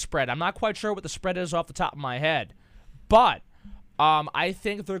against the spread. I'm not quite sure what the spread is off the top of my head, but I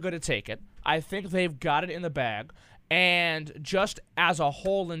think they're going to take it. I think they've got it in the bag. And just as a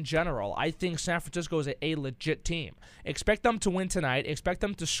whole in general, I think San Francisco is a legit team. Expect them to win tonight. Expect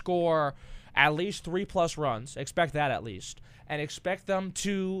them to score at least 3+ runs. Expect that at least. And expect them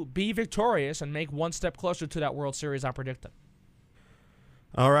to be victorious and make one step closer to that World Series I'm predicting.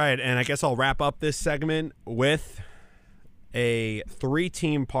 All right, and I guess I'll wrap up this segment with a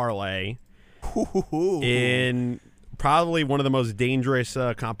 3-team parlay in probably one of the most dangerous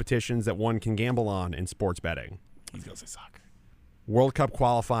competitions that one can gamble on in sports betting. He's going to say soccer. World Cup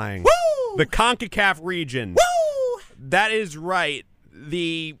qualifying. Woo! The CONCACAF region. Woo! That is right.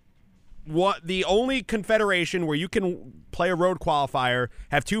 The only confederation where you can play a road qualifier,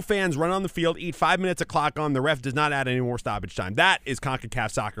 have 2 fans run on the field, eat 5 minutes of clock on, the ref does not add any more stoppage time. That is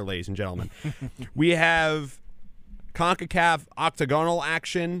CONCACAF soccer, ladies and gentlemen. We have CONCACAF octagonal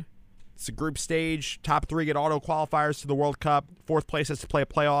action. It's a group stage. Top 3 get auto qualifiers to the World Cup. 4th place has to play a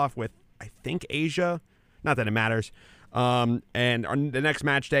playoff with, I think, Asia. Not that it matters. And the next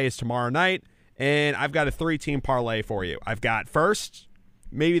match day is tomorrow night. And I've got a 3-team parlay for you. I've got first,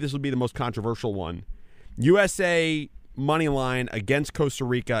 maybe this will be the most controversial one, USA money line against Costa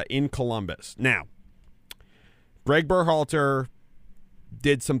Rica in Columbus. Now, Greg Berhalter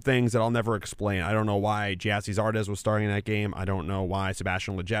did some things that I'll never explain. I don't know why Giassi Zardes was starting that game. I don't know why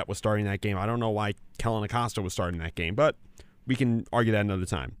Sebastian Lletget was starting that game. I don't know why Kellen Acosta was starting that game, but we can argue that another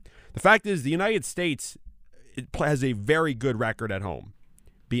time. The fact is, the United States has a very good record at home.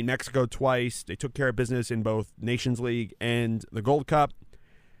 Beat Mexico twice. They took care of business in both Nations League and the Gold Cup.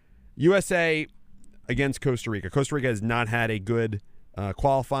 USA against Costa Rica. Costa Rica has not had a good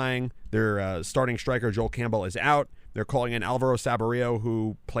qualifying. Their starting striker, Joel Campbell, is out. They're calling in Alvaro Saborio,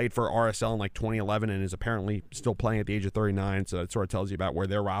 who played for RSL in like 2011 and is apparently still playing at the age of 39, so that sort of tells you about where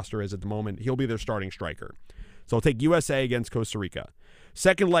their roster is at the moment. He'll be their starting striker. So I'll take USA against Costa Rica.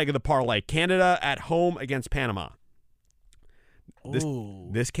 Second leg of the parlay, Canada at home against Panama.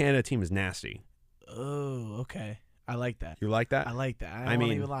 This Canada team is nasty. Oh, okay. I like that. You like that? I like that. I mean,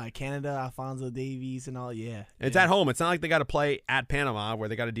 won't even lie. Canada, Alphonso Davies, and all. Yeah, it's at home. It's not like they got to play at Panama where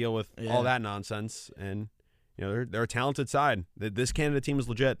they got to deal with all that nonsense. And you know they're a talented side. This Canada team is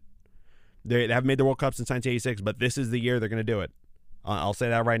legit. They haven't made the World Cup since 1986, but this is the year they're going to do it. I'll say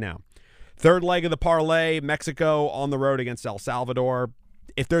that right now. Third leg of the parlay, Mexico on the road against El Salvador.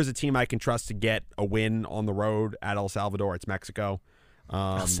 If there's a team I can trust to get a win on the road at El Salvador, it's Mexico.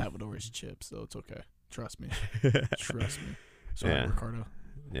 El Salvador is chips, so it's okay. Trust me. Trust me. Sorry, Ricardo.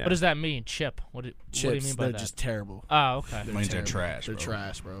 Yeah. What does that mean, chip? What do you mean by they're that? just terrible. Oh, okay. They're trash. They're bro.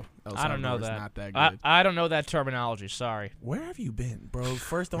 trash, bro. El I don't know Salvador is that. Not that good. I don't know that terminology. Sorry. Where have you been, bro?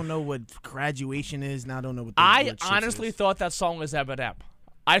 First, don't know what graduation is. Now, don't know what. I honestly thought that song was Eminem.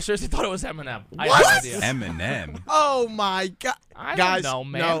 I seriously thought it was Eminem. I What? had no idea. Eminem. Oh my god, I guys! don't know,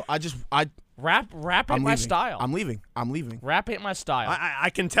 man. No, Rap ain't my style. I'm leaving. Rap ain't my style. I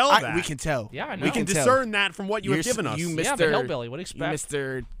can tell that. We can tell. Yeah, I know. We can discern that from what you have given us. You Yeah, I'm a hillbilly. What do you expect?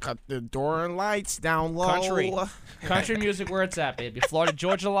 Mr. Cut the door and lights down low. Country music where it's at, baby. Florida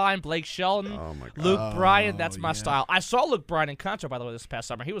Georgia Line, Blake Shelton, Luke Bryan. That's my style. I saw Luke Bryan in concert, by the way, this past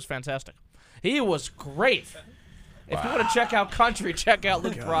summer. He was fantastic. He was great. If you want to check out country, check out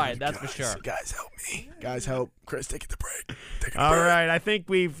Luke Bryan. That's for sure. Guys, help me. Guys, help. Chris, take it to break. All right, I think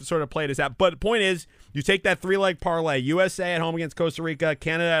we've sort of played this out. But the point is, you take that 3-leg parlay. USA at home against Costa Rica,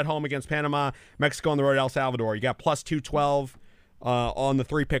 Canada at home against Panama, Mexico on the road at El Salvador. You got plus 212 on the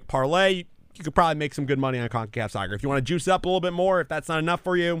 3-pick parlay. You could probably make some good money on CONCACAF Soccer. If you want to juice up a little bit more, if that's not enough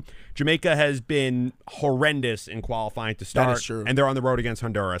for you, Jamaica has been horrendous in qualifying to start. That is true. And they're on the road against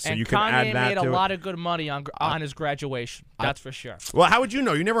Honduras. So And you can add Kanye that made to a it. lot of good money on his graduation. That's for sure. Well, how would you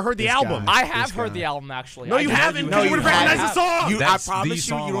know? You never heard the album. guy. I have heard the album, actually. No, you haven't. You would have recognized the song. I That's the promise you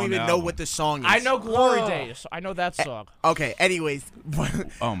song don't on even the know album. what the song is. I know Glory Days. I know that song. Okay, anyways.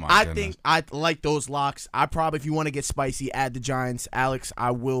 Oh, my I goodness. think I like those locks. I probably, if you want to get spicy, add the Giants. Alex,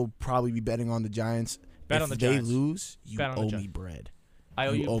 I will probably be betting on the Giants. Bet if on the they Giants. lose, you Bet on the owe me Giants. bread. I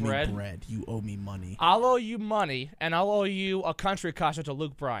owe you bread? me bread. You owe me money. I'll owe you money, and I'll owe you a country concert to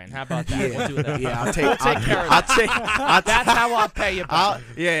Luke Bryan. How about that? We'll do that. Yeah, I'll take. We'll take care of that. That's how I'll pay you back.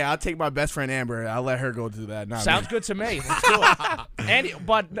 I'll take my best friend Amber. I'll let her go do that. Not Sounds me. good to me. Let's do it.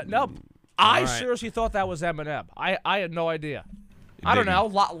 But no, I right. seriously thought that was Eminem. I had no idea. I don't know.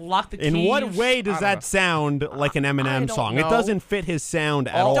 Lock the keys. In what way does I don't that know. sound like an Eminem don't song? It know. doesn't fit his sound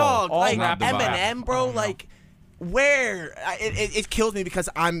at Oh, all. Dog, All like rap is rap. Eminem, bro. Like, where? It kills me because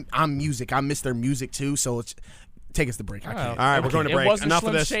I'm music. I miss their music too. So it's take us to break. I can't. All right, we're going to break. It wasn't Enough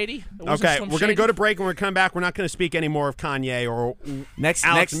Slim of this. Shady? It wasn't Okay, Slim we're going to Shady? go to break, and we're coming back. We're not going to speak anymore of Kanye or Next,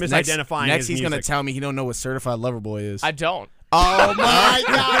 Alex next, misidentifying next, his he's gonna music. tell me he don't know what Certified Lover Boy is. I don't. Oh my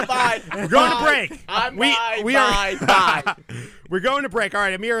God! Bye. We're going to break. Bye. We're going to break. All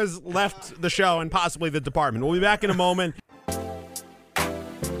right, Amir has left the show and possibly the department. We'll be back in a moment.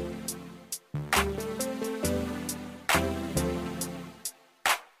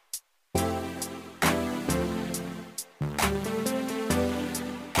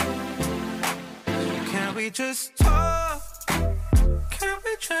 Can we just talk? Can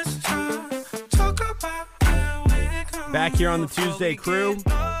we just talk? Talk about where we're going. Back here on the Tuesday crew,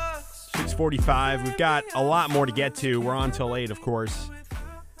 6:45. We've got a lot more to get to. We're on till 8, of course.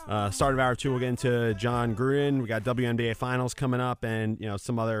 Start of hour 2, we'll get into John Gruden. We got WNBA Finals coming up, and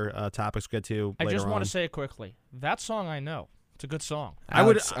some other topics we'll get to I later just want on. to say it quickly. That song I know. It's a good song.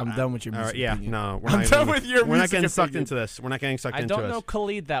 Alex, I'm done with your All music. right, yeah, opinion. no, we're I'm not done even- with your We're not music getting sucked opinion. into this. We're not getting sucked I into don't this. know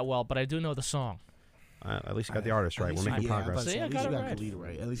Khalid that well, but I do know the song. At least you got the artist right. We're making progress. See, I At least got you it got right. Khalid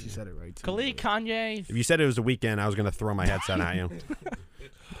right. At least you said it right. Too. Khalid, Kanye. If you said it was a weekend, I was going to throw my headset at you.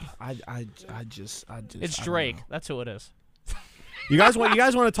 I just. It's I don't Drake. know. That's who it is. You guys want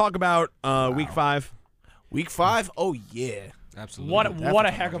to talk about Week 5? Week 5? Oh yeah. Absolutely. What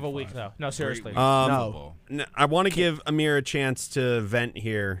a heck of a week, though. No, seriously. No. I want to give Amir a chance to vent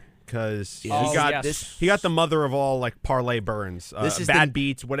here because Yeah. he got yes. he got the mother of all parlay burns, This is bad the-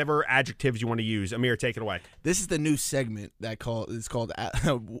 beats, whatever adjectives you want to use. Amir, take it away. This is the new segment it's called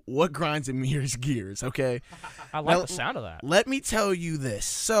 "What Grinds Amir's Gears." Okay. I like Now, the sound of that. Let me tell you this.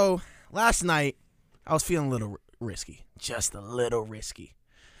 So last night I was feeling a little risky, just a little risky.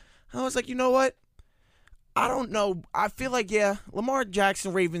 I was like, you know what? I don't know. I feel like Lamar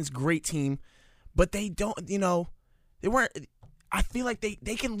Jackson, Ravens, great team, but they don't. They weren't. I feel like they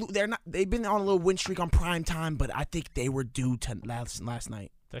can. They're not. They've been on a little win streak on prime time, but I think they were due to last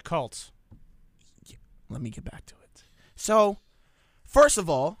night. The Colts. Let me get back to it. So, first of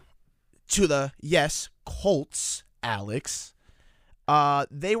all, to the Colts, Alex.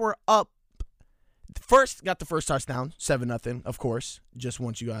 They were up. Got the first touchdown, 7-0. Of course, just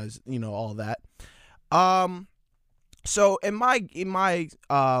want you guys, all that. So in my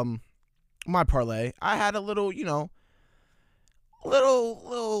parlay, I had a little,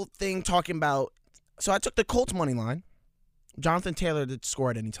 little thing talking about. So I took the Colts money line. Jonathan Taylor to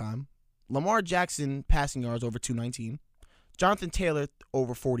score at any time. Lamar Jackson passing yards over 219. Jonathan Taylor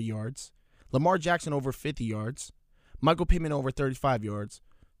over 40 yards. Lamar Jackson over 50 yards. Michael Pittman over 35 yards.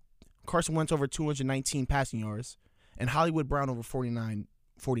 Carson Wentz over 219 passing yards. And Hollywood Brown over 49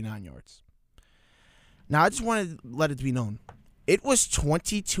 yards. Now, I just wanted to let it be known. It was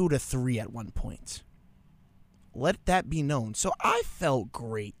 22-3 at one point. Let that be known. So I felt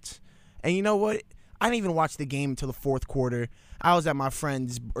great. And you know what? I didn't even watch the game until the fourth quarter. I was at my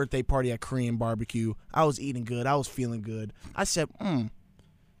friend's birthday party at Korean barbecue. I was eating good. I was feeling good. I said,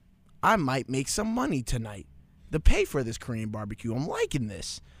 I might make some money tonight to pay for this Korean barbecue. I'm liking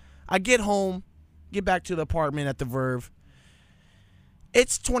this. I get home, get back to the apartment at the Verve.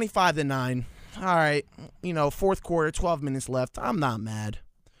 It's 25-9. All right, fourth quarter, 12 minutes left. I'm not mad.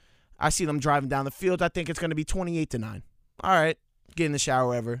 I see them driving down the field. I think it's going to be 28-9. All right, get in the shower,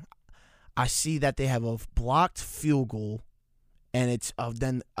 whatever. I see that they have a blocked field goal, and it's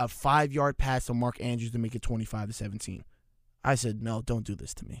then a 5-yard pass to Mark Andrews to make it 25-17. I said, no, don't do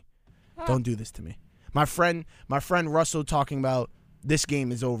this to me. Don't do this to me. My friend Russell talking about this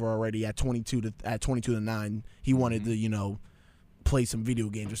game is over already at 22-9. He wanted to, play some video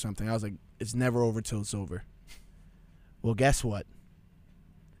games or something. I was like, it's never over till it's over. Well, guess what?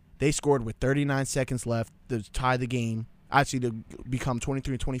 They scored with 39 seconds left to tie the game. Actually, to become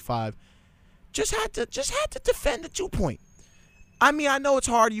 23-25. Just had to defend the 2-point. I mean, I know it's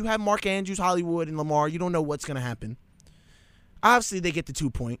hard. You have Mark Andrews, Hollywood, and Lamar. You don't know what's going to happen. Obviously, they get the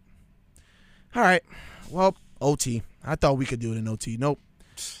 2-point. All right. Well, OT. I thought we could do it in OT. Nope.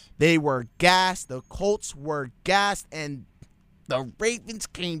 They were gassed. The Colts were gassed, and the Ravens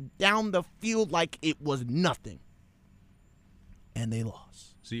came down the field like it was nothing. And they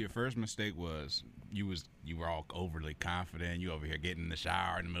lost. See, your first mistake was you were all overly confident. You over here getting in the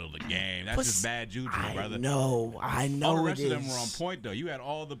shower in the middle of the game. That's just bad juju, brother. I know. All the rest of them were on point, though. You had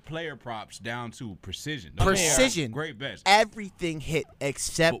all the player props down to precision. Precision. Great bets. Everything hit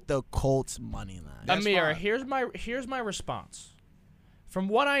except the Colts money line. Amir, here's my response. From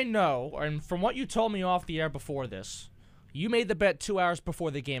what I know, and from what you told me off the air before this, you made the bet 2 hours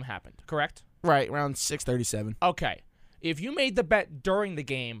before the game happened, correct? Right, around 6:37. Okay. If you made the bet during the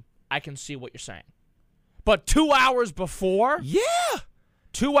game, I can see what you're saying. But 2 hours before? Yeah.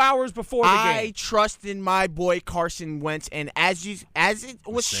 2 hours before the game. I trust in my boy Carson Wentz, and as it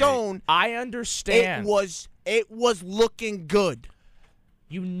was shown, I understand. It was looking good.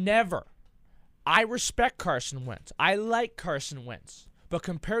 You never. I respect Carson Wentz. I like Carson Wentz. But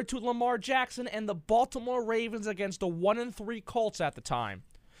compared to Lamar Jackson and the Baltimore Ravens against the 1-3 Colts at the time,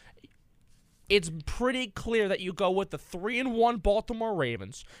 it's pretty clear that you go with the 3-1 Baltimore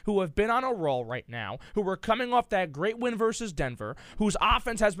Ravens, who have been on a roll right now, who were coming off that great win versus Denver, whose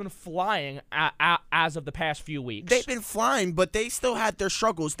offense has been flying as of the past few weeks. They've been flying, but they still had their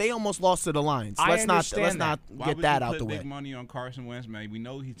struggles. They almost lost to the Lions. Let's not get that out the way. Why would you put big money on Carson Wentz, man? We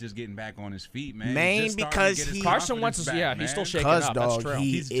know he's just getting back on his feet, man. Carson Wentz is he's still shaking up. Dog, that's true.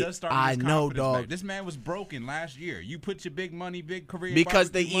 He's just starting his confidence dog. back. This man was broken last year. You put your big money, big career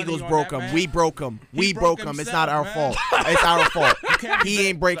because the Eagles broke him. We broke him. We broke him. It's not our fault. It's our fault. He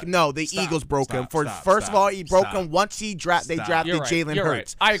ain't breaking. No, the Eagles broke him. First of all, he broke him once they drafted Jalen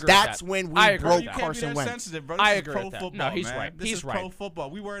Hurts. I agree. That's when we broke Carson Wentz. I agree with that. No, he's right. This is pro football.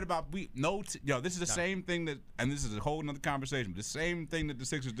 We worried about this is the same thing that, and this is a whole nother conversation. The same thing that the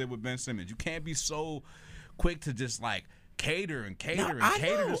Sixers did with Ben Simmons. You can't be so quick to just like cater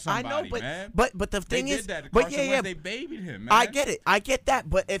to somebody, I know, man. But the thing they is, did that. but Carson yeah, they babied him, man. I get it. I get that.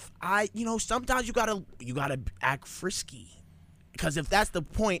 But if sometimes you gotta act frisky, because if that's the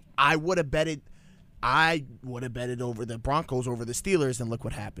point, I would have betted over the Broncos over the Steelers, and look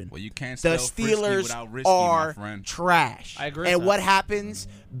what happened. Well, you can't. The spell Steelers Steelers risky, are my friend. trash. I agree. And what happens?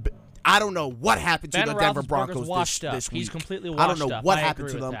 I don't know what happened to the Denver Broncos this week. He's completely washed up. I don't know what happened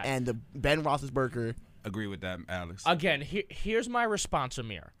to them. That. And the Ben Roethlisberger. Agree with that, Alex. Again, here's my response,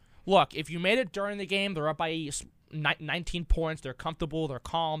 Amir. Look, if you made it during the game, they're up by 19 points. They're comfortable. They're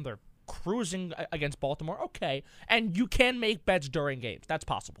calm. They're cruising against Baltimore. Okay. And you can make bets during games. That's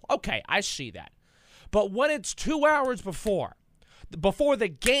possible. Okay, I see that. But when it's 2 hours before the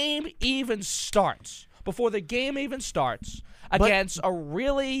game even starts, against a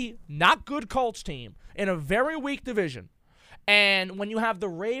really not good Colts team in a very weak division, and when you have the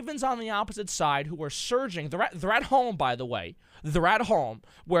Ravens on the opposite side who are surging, they're at home, by the way. They're at home,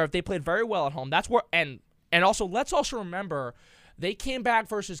 where they played very well at home. That's where, and also let's also remember, they came back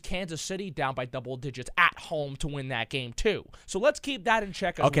versus Kansas City down by double digits at home to win that game too. So let's keep that in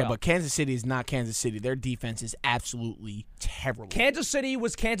check as well. Okay, but Kansas City is not Kansas City. Their defense is absolutely terrible. Kansas City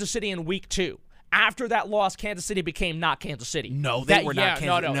was Kansas City in week 2. After that loss, Kansas City became not Kansas City. No, they were not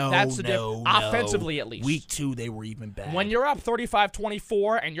Kansas City. No, that's the difference. Offensively, at least. Week 2, they were even bad. When you're up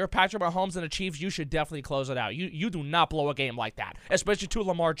 35-24 and you're Patrick Mahomes and the Chiefs, you should definitely close it out. You do not blow a game like that, especially to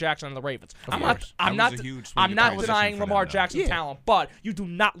Lamar Jackson and the Ravens. I'm not denying Lamar Jackson's talent, but you do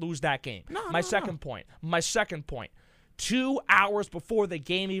not lose that game. My second point. 2 hours before the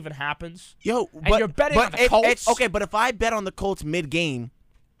game even happens. You're betting on the Colts. Okay, but if I bet on the Colts mid-game,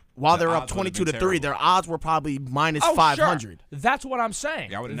 while they're up 22-3, their odds were probably minus 500. Sure. That's what I'm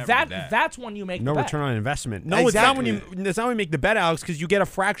saying. Yeah, I would have never did that. That's when you make the bet. Return on investment. No, exactly. it's not when you make the bet, Alex, because you get a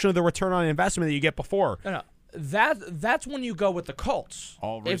fraction of the return on investment that you get before. No. That's when you go with the Colts.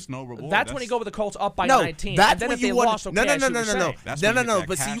 All risk, no reward. That's when you go with the Colts up by No, 19. that's and then when if you they want. lost, okay, No. I see what you're saying. That's when you get that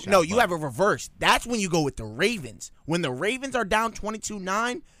But see, cash you out have a reverse. That's when you go with the Ravens. When the Ravens are down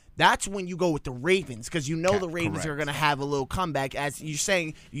 22-9. That's when you go with the Ravens because you know the Ravens are going to have a little comeback. As you're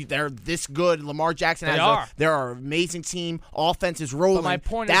saying, they're this good. Lamar Jackson they're an amazing team. Offense is rolling. But my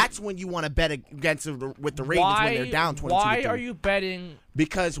point that's when you want to bet against with the Ravens when they're down 22-3. Why are you betting?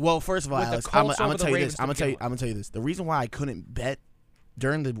 Because, well, first of all, with the Alex, I'm Colts going over to the tell you Ravens this. to I'm begin going to tell you this. The reason why I couldn't bet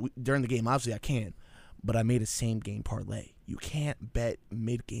during the game, obviously I can, but I made a same game parlay. You can't bet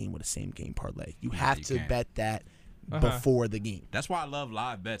mid game with a same game parlay. You have to bet that before the game. That's why I love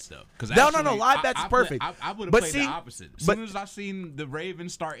live bets, though. No, live bets is perfect. I would have But played see, the opposite. As soon as I seen the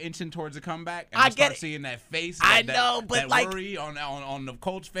Ravens start inching towards a comeback, and I I get start it. seeing that face, I that, know, but that like worry on the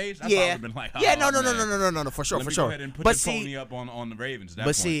Colts face, I yeah, would have been like, oh, yeah, no, man. for sure, Let for me sure. Go ahead and put but the pony up on the Ravens. At that but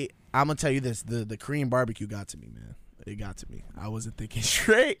point. see, I'm gonna tell you this: the Korean barbecue got to me, man. It got to me. I wasn't thinking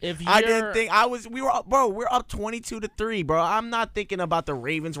straight. I didn't think I was. We were up, bro. We're up 22-3, bro. I'm not thinking about the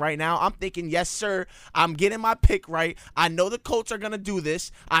Ravens right now. I'm thinking, yes, sir. I'm getting my pick right. I know the Colts are gonna do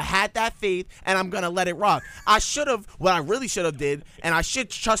this. I had that faith, and I'm gonna let it rock. I should have. What I really should have did, and I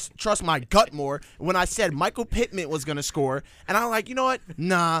should trust my gut more when I said Michael Pittman was gonna score, and I'm like, you know what?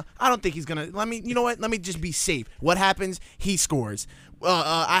 Nah, I don't think he's gonna. You know what? Let me just be safe. What happens? He scores.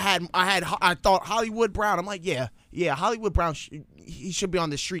 I thought Hollywood Brown. I'm like, yeah, Hollywood Brown. He should be on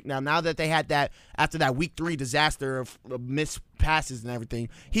the streak now. Now that they had that after that week 3 disaster of missed passes and everything,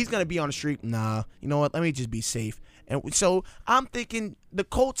 he's gonna be on the streak. Nah, you know what? Let me just be safe. And so I'm thinking the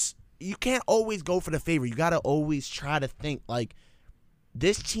Colts. You can't always go for the favor. You gotta always try to think like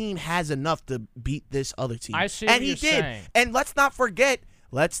this team has enough to beat this other team. I see and what he you're did. saying. And let's not forget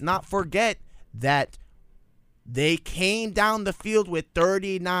that. They came down the field with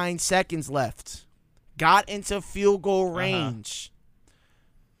 39 seconds left. Got into field goal range.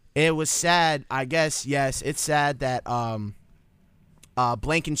 It was sad, I guess. Yes, it's sad that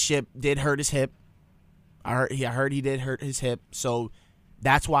Blankenship did hurt his hip. I heard he did hurt his hip, so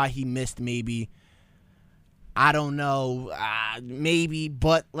that's why he missed maybe. I don't know, maybe,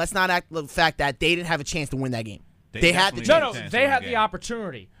 but let's not act the fact that they didn't have a chance to win that game. They had the chance. No, they had the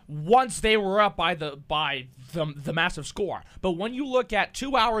opportunity once they were up by the massive score. But when you look at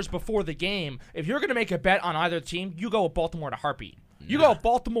 2 hours before the game, if you're going to make a bet on either team, you go with Baltimore in a heartbeat. You go with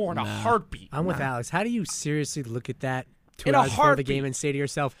Baltimore in a heartbeat. I'm with Alex. How do you seriously look at that 2 In a hours before the heartbeat. game and say to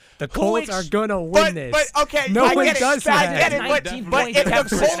yourself, the Colts are going to win But this? okay, no I one get it. does I that. get it. But 19 if points the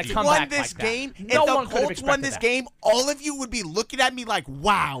deficit and a Colts comeback won this like that. game, No if the one could have Colts won expected this that. game, all of you would be looking at me like,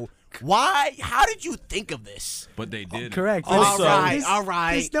 "Wow, why? How did you think of this?" But they did. Correct. Also- all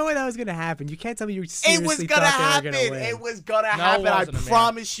right. There's no way that was going to happen. You can't tell me you It seriously was gonna thought happen. they were going to win. It was gonna No, it happen. I wasn't, Amir.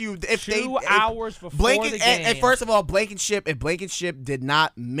 promise you. If 2 hours before the game. and first of all, if Blankenship did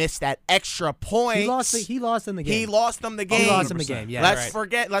not miss that extra point, He lost them the game. He lost them the game. He lost them the game, yeah.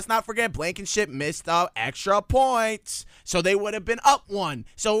 Let's not forget Blankenship missed extra points. So they would have been up 1.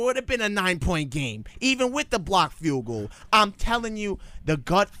 So it would have been a 9-point game, even with the blocked field goal. I'm telling you, the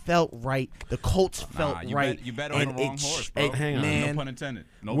gut felt right. The Colts felt right. You bet on the wrong horse, bro. hang on. Man, No pun intended.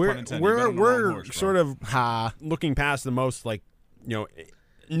 No we're pun intended. You bet on the wrong we're horse, bro. sort of looking past the most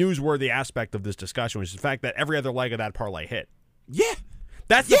newsworthy aspect of this discussion, which is the fact that every other leg of that parlay hit. yeah.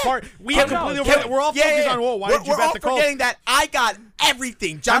 That's the part we have completely overlooked. We're all focused on, why did you we're bet all the Colts? forgetting that I got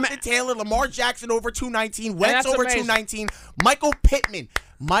everything. Jonathan Taylor, Lamar Jackson over 219, Wentz that's over amazing. 219, Michael Pittman.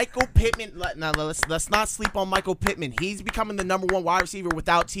 Now let's not sleep on Michael Pittman. He's becoming the number 1 wide receiver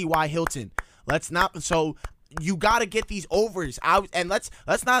without T.Y. Hilton. So you got to get these overs out, and let's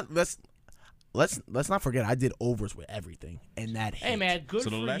not forget I did overs with everything, and that hit. Hey, man, good So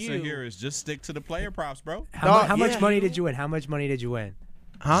for the lesson you. here is just stick to the player props, bro. How much money did you win? How much money did you win?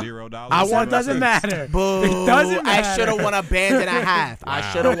 Huh? $0. I So want it doesn't matter. Boo. It doesn't matter. I should have won a band and a half.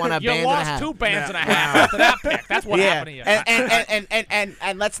 I should have won a You band and a lost half. 2 bands and a half after that pick. That's what happened to you.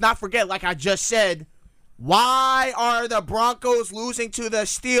 And let's not forget, like I just said, why are the Broncos losing to the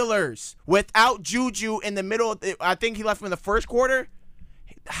Steelers without Juju in the middle? I think he left in the first quarter.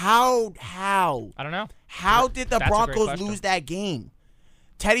 How? I don't know. How did the That's a great Broncos question. lose that game?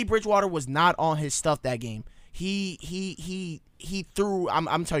 Teddy Bridgewater was not on his stuff that game. He threw.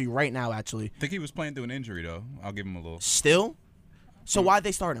 I'm telling you right now, actually. I think he was playing through an injury, though. I'll give him a little. Still? So why'd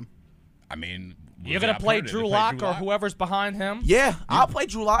they start him? I mean, You're going to play Drew Lock or whoever's behind him? Yeah, I'll play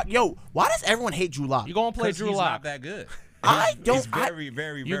Drew Lock. Yo, why does everyone hate Drew Lock? You're going to play Drew He's Lock. not that good. I don't. He's very,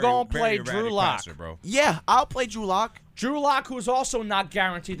 very, You're very, gonna very play erratic Drew Lock. passer, bro. Yeah, I'll play Drew Lock. Drew Lock, who's also not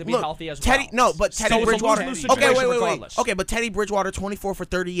guaranteed to be Look, healthy as Teddy, well. No, but Teddy So it's a Bridgewater. lose-lose Okay, situation wait. regardless. Okay, but Teddy Bridgewater, 24 for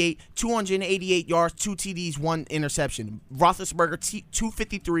 38, 288 yards, 2 TDs, 1 interception. Roethlisberger,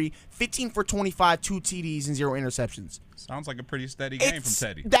 253, 15 for 25, 2 TDs, and 0 interceptions. Sounds like a pretty steady game from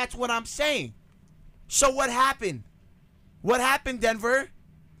Teddy. That's what I'm saying. So what happened? What happened, Denver?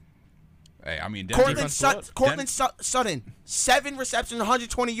 Hey, I mean, Cortland Denver, Sutton, 7 receptions,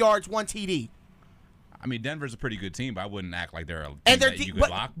 120 yards, 1 TD. I mean, Denver's a pretty good team, but I wouldn't act like they're a team And that you could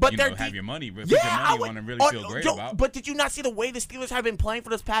lock. but have your money, put yeah, your money on and really feel great about. But did you not see the way the Steelers have been playing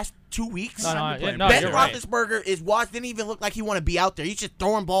for this past 2 weeks? No, Ben you're right. Roethlisberger didn't even look like he want to be out there. He's just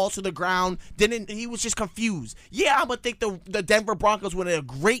throwing balls to the ground. He was just confused. Yeah, I'm gonna think the Denver Broncos with a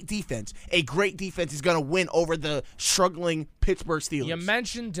great defense is gonna win over the struggling Pittsburgh Steelers. You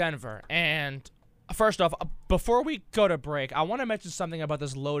mentioned Denver, and first off, before we go to break, I want to mention something about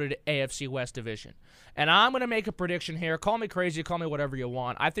this loaded AFC West division. And I'm going to make a prediction here. Call me crazy, call me whatever you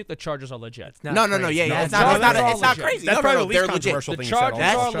want. I think the Chargers are legit. Yeah, it's not crazy. That's probably the least they're legit. controversial The thing you said all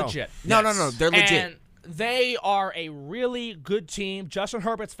Chargers are show. legit. No, they're legit. And they are a really good team. Justin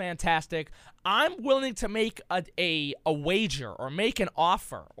Herbert's fantastic. I'm willing to make a wager or make an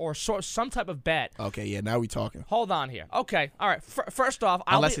offer or some type of bet. Okay, yeah, now we talking. Hold on here. Okay, all right. First off,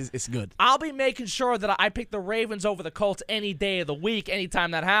 It's good. I'll be making sure that I pick the Ravens over the Colts any day of the week,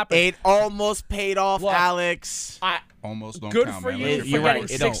 anytime that happens. It almost paid off, Look, Alex. Almost don't Good count, for man. you Let it for be. getting It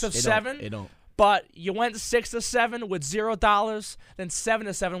 6 don't. of It 7. It don't. But you went 6 to 7 with $0, then 7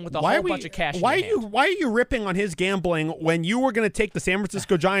 to 7 with a whole bunch of cash. Why in your are hand. Why are you ripping on his gambling when you were going to take the San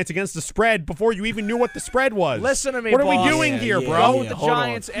Francisco Giants against the spread before you even knew what the spread was? Listen to me, What are boss. we doing here, Go bro? with the hold on.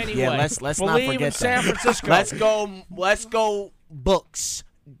 Giants anyway. Yeah, let's not Believe forget in San that. Francisco. Let's go Bucks,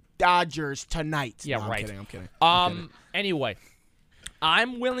 Dodgers tonight. Yeah, No, right. I'm kidding. Anyway,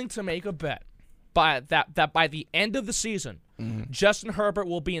 I'm willing to make a bet that by the end of the season, Justin Herbert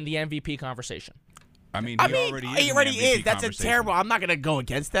will be in the MVP conversation. I mean, he already is. He in already the MVP is. That's a conversation. terrible. I'm not gonna go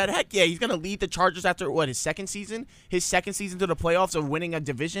against that. Heck yeah, he's gonna lead the Chargers after his second season to the playoffs of winning a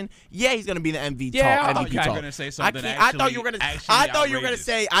division. Yeah, he's gonna be the MVP. Yeah, I thought MVP you were talk. gonna say something. I thought you were gonna. I thought you were gonna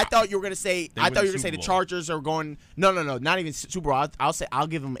say. I thought you were gonna say the Super Bowl. Chargers are going. No, not even Super Bowl. I'll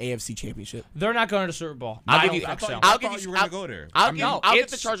give them AFC Championship. They're not going to the Super Bowl. I'll I give don't you- think so. I thought you were gonna go there. I'll No, give the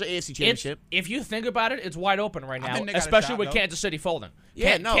it's- Chargers AFC Championship. If you think about it, it's wide open right now, think they got a especially shot, with though. Kansas City folding.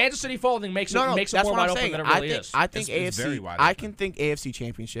 Yeah, no. Kansas City folding makes it that's more what wide I'm open saying. than it really is. I think It's very AFC. wide I open. can think AFC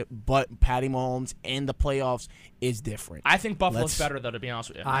Championship, but Patty Mahomes in the playoffs is different. I think Buffalo's Let's- better, though, to be honest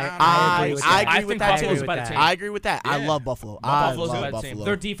with you. I agree with I that. agree I with think that Buffalo's too. a better team. I agree with that. I Yeah. love Buffalo. Buffalo's I a love better team. Buffalo.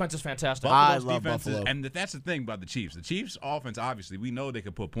 Their defense is fantastic. Buffalo's love defense Buffalo. and that's the thing about the Chiefs. The Chiefs' offense, obviously, we know they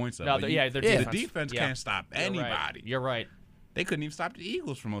could put points up. No, but their the defense. defense Yeah. can't stop You're right. anybody. You're right. They couldn't even stop the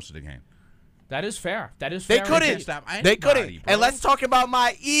Eagles for most of the game. That is fair. That is They fair. couldn't. can't stop They anybody, couldn't. bro. And let's talk about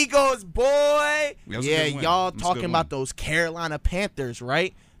my Eagles, boy. That was a Yeah, good win. y'all That was a talking good about win. those Carolina Panthers,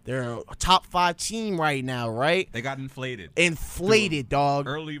 right? They're a top 5 team right now, right? They got inflated. Inflated, dog.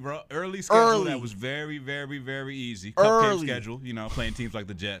 Early schedule Early. that was very, very, very easy. Early. Cupcake schedule, playing teams like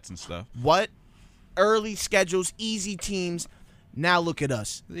the Jets and stuff. What? Early schedules, easy teams. Now look at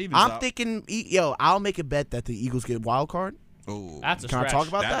us. It evens I'm out. thinking, I'll make a bet that the Eagles get wild card. Oh, That's a Can I stretch. talk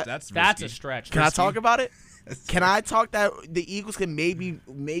about that? That's That's a risky. stretch. Can I risky. talk about it? Can I talk that the Eagles can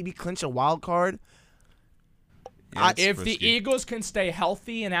maybe clinch a wild card? Yeah, it's If the risky. Eagles can stay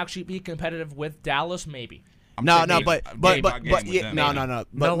healthy and actually be competitive with Dallas, maybe. I'm No, saying no, game but by game no, with them. no. No,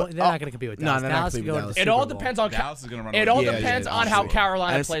 But they're not going to compete with No, Dallas. they're not Dallas compete will with go to Dallas. the It Super all Bowl. depends on Dallas is gonna run it away. all Yeah, depends yeah, on how absolutely.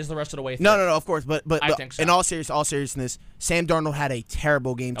 Carolina That's- plays the rest of the way through. No, of course, but I think so. in all seriousness, Sam Darnold had a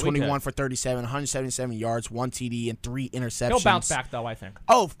terrible game. No, he 21 did. for 37, 177 yards, 1 TD, and 3 interceptions. He'll bounce back though, I think.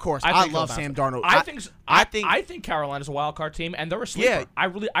 Oh, of course, I think he'll love bounce Sam back. Darnold. I think Carolina's a wild card team, and they're a sleeper. Yeah. I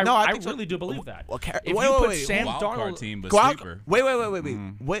really think so. really do believe that. Well, If wait, you put wait, Sam Wild card Darnold, team, but Go out- sleeper. Wait.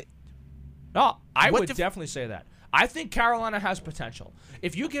 What? no, I What would if- definitely say that. I think Carolina has potential.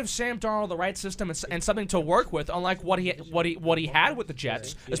 If you give Sam Darnold the right system and something to work with, unlike what he had with the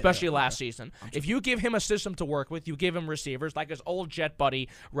Jets, especially last season, if you give him a system to work with, you give him receivers like his old Jet buddy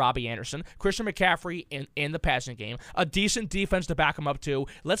Robbie Anderson, Christian McCaffrey in the passing game, a decent defense to back him up to.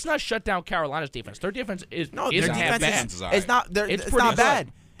 Let's not shut down Carolina's defense. Their defense isn't Their half defense bad. is is, it's not. It's It's pretty not good.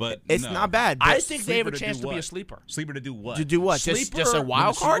 bad. But It's no. not bad. I but think they have a Sleeper to chance do to be a what? sleeper. Sleeper to do what? to do what? Just a Sleeper-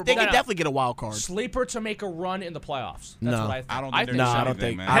 wild Super card? They Bowl? can No. definitely get a wild card. Sleeper to make a run in the playoffs. That's No. what I think. I don't think they're No, doing I don't anything,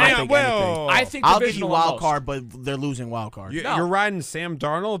 think. man. I don't Hang think on, anything. whoa. I think I'll give you divisional wild almost. card, but they're losing wild card. You're, No. you're riding Sam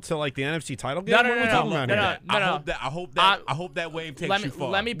Darnold to like the NFC title game. No, What no, are we no, talking no, about no, here? no. I hope that wave takes Let me you far.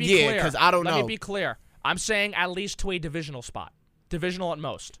 let me be Yeah, clear. 'cause I don't Let know. me be clear. I'm saying at least to a divisional spot. Divisional at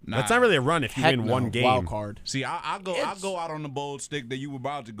most. That's not really a run if you Heck win no. one game. Wild card. See, I go out on the bold stick that you were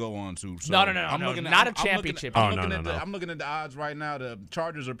about to go on to. So No, I'm looking not a I'm championship. Oh, no. I'm looking at the odds right now. The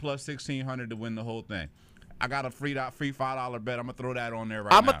Chargers are plus 1,600 to win the whole thing. I got a free $5 bet. I'm gonna throw that on there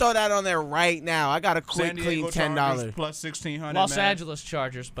right now. I'm gonna throw that on there right now. I got a San quick, Diego clean $10. Chargers plus 1,600. Los man. Angeles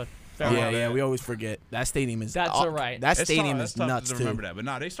Chargers, but Yeah, we always forget that stadium is. That's all right. That It's stadium tough- is it's tough nuts to too. remember that, but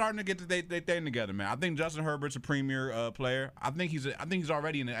no, they starting to get they thing together, man. I think Justin Herbert's a premier player. I think he's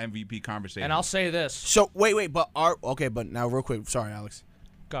already in the MVP conversation. And I'll say this. So wait, but but now real quick. Sorry, Alex.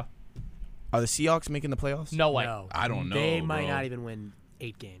 Go. Are the Seahawks making the playoffs? No way. No. I don't know. They might bro. not even win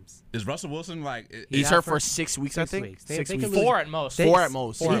 8 games. Is Russell Wilson He's Yeah, hurt for for 6 weeks, I 6 think. weeks. They 6 could weeks. lose- 4 at most. They- Four at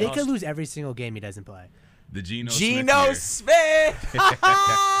most. Four They at could most. lose every single game he doesn't play. the Geno Geno Smith Smith.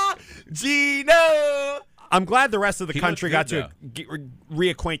 Geno. I'm glad the rest of the He country got looked to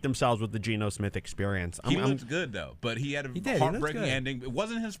reacquaint themselves with the Geno Smith experience. He looked good though, but he had a did. He looked heartbreaking good. ending. It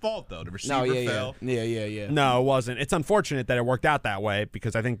wasn't his fault though. The receiver No, yeah. fell. No, it wasn't. It's unfortunate that it worked out that way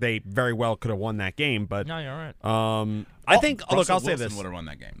because I think they very well could have won that game. But No, you're right. I think. Look, Russell I'll say Wilson this. would have won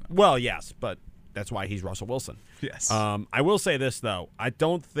that game though. Well, yes, but that's why he's Russell Wilson. Yes. I will say this though. I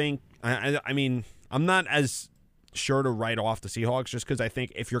don't think. I mean, I'm not as sure to write off the Seahawks just because I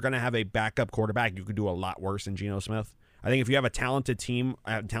think if you're going to have a backup quarterback, you could do a lot worse than Geno Smith. I think if you have a talented team,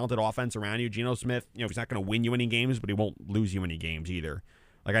 a talented offense around you, Geno Smith, he's not going to win you any games, but he won't lose you any games either.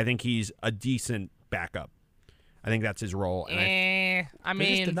 Like I think he's a decent backup. I think that's his role. And I They're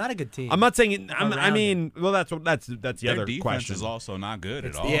mean, not a good team. I'm not saying. I Around mean, well, that's the Their other defense question. is also not good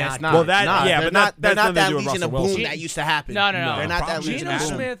at all. Yeah, it's not. Well, that- nah, yeah, they're but not. that- They're that's not nothing to that do with Legion of Russell Boom Wilson. that used to happen. No. They're not that Legion Geno of Boom.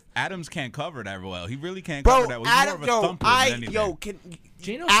 Smith. Adams can't cover that well. He really can't Bro, cover that well. He's Adam, more of a thumper than anything.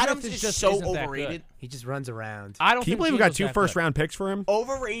 Geno Adams Smith is just so isn't that overrated. good. He just runs around. I don't Can you think believe we got Geno's 2 that first good. round picks for him?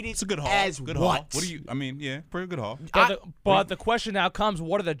 Overrated. It's a good haul. As good what? haul. What do you? I mean, yeah, pretty good haul. But the question now comes: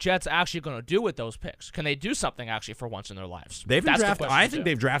 what are the Jets actually going to do with those picks? Can they do something actually for once in their lives? They've been That's the drafted. question, I think too.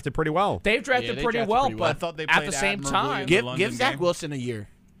 they've drafted pretty well. They've drafted they pretty drafted well, pretty well. I but thought they at played the same admirably time, in the Give London Zach game. Wilson a year.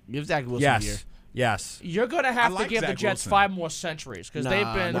 Give Zach Wilson a year. Yes. you're going to have I to like give the Zach Jets Wilson. 5 more centuries because they've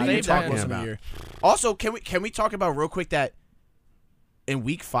been. What are you They've talking been. about? about? A year. Also, can we talk about real quick that in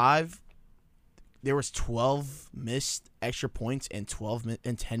week 5 there was 12 missed extra points and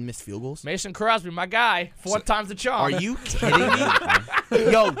 10 missed field goals? Mason Crosby, my guy, 4 times the charm. Are you kidding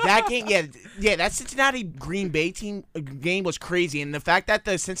me? Yo, that game, yeah, that Cincinnati Green Bay game was crazy, and the fact that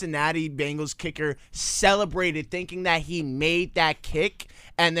the Cincinnati Bengals kicker celebrated thinking that he made that kick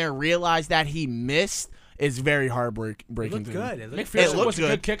and then realized that he missed is very heartbreaking. It looked to good. me. It Nick looked Fury looked was a good.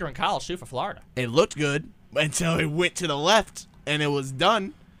 good kicker in college too for Florida. It looked good until it went to the left and it was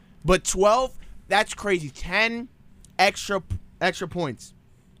done. But 12, that's crazy. 10 extra points.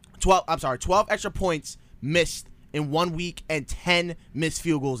 12 extra points missed in 1 week and 10 missed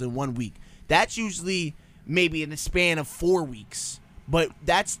field goals in 1 week. That's usually maybe in the span of 4 weeks. But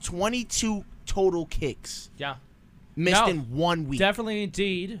that's 22 total kicks Yeah. missed No, in 1 week. Definitely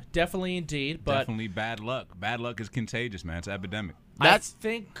indeed. But Definitely bad luck. Bad luck is contagious, man. It's an epidemic. That's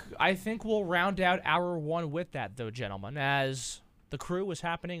I think we'll round out hour 1 with that, though, gentlemen, as the crew was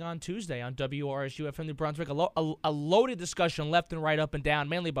happening on Tuesday on WRSU FM New Brunswick. A loaded discussion left and right, up and down,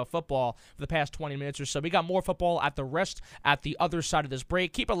 mainly about football for the past 20 minutes or so. We got more football at the other side of this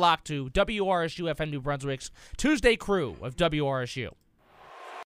break. Keep it locked to WRSU FM New Brunswick's Tuesday crew of WRSU.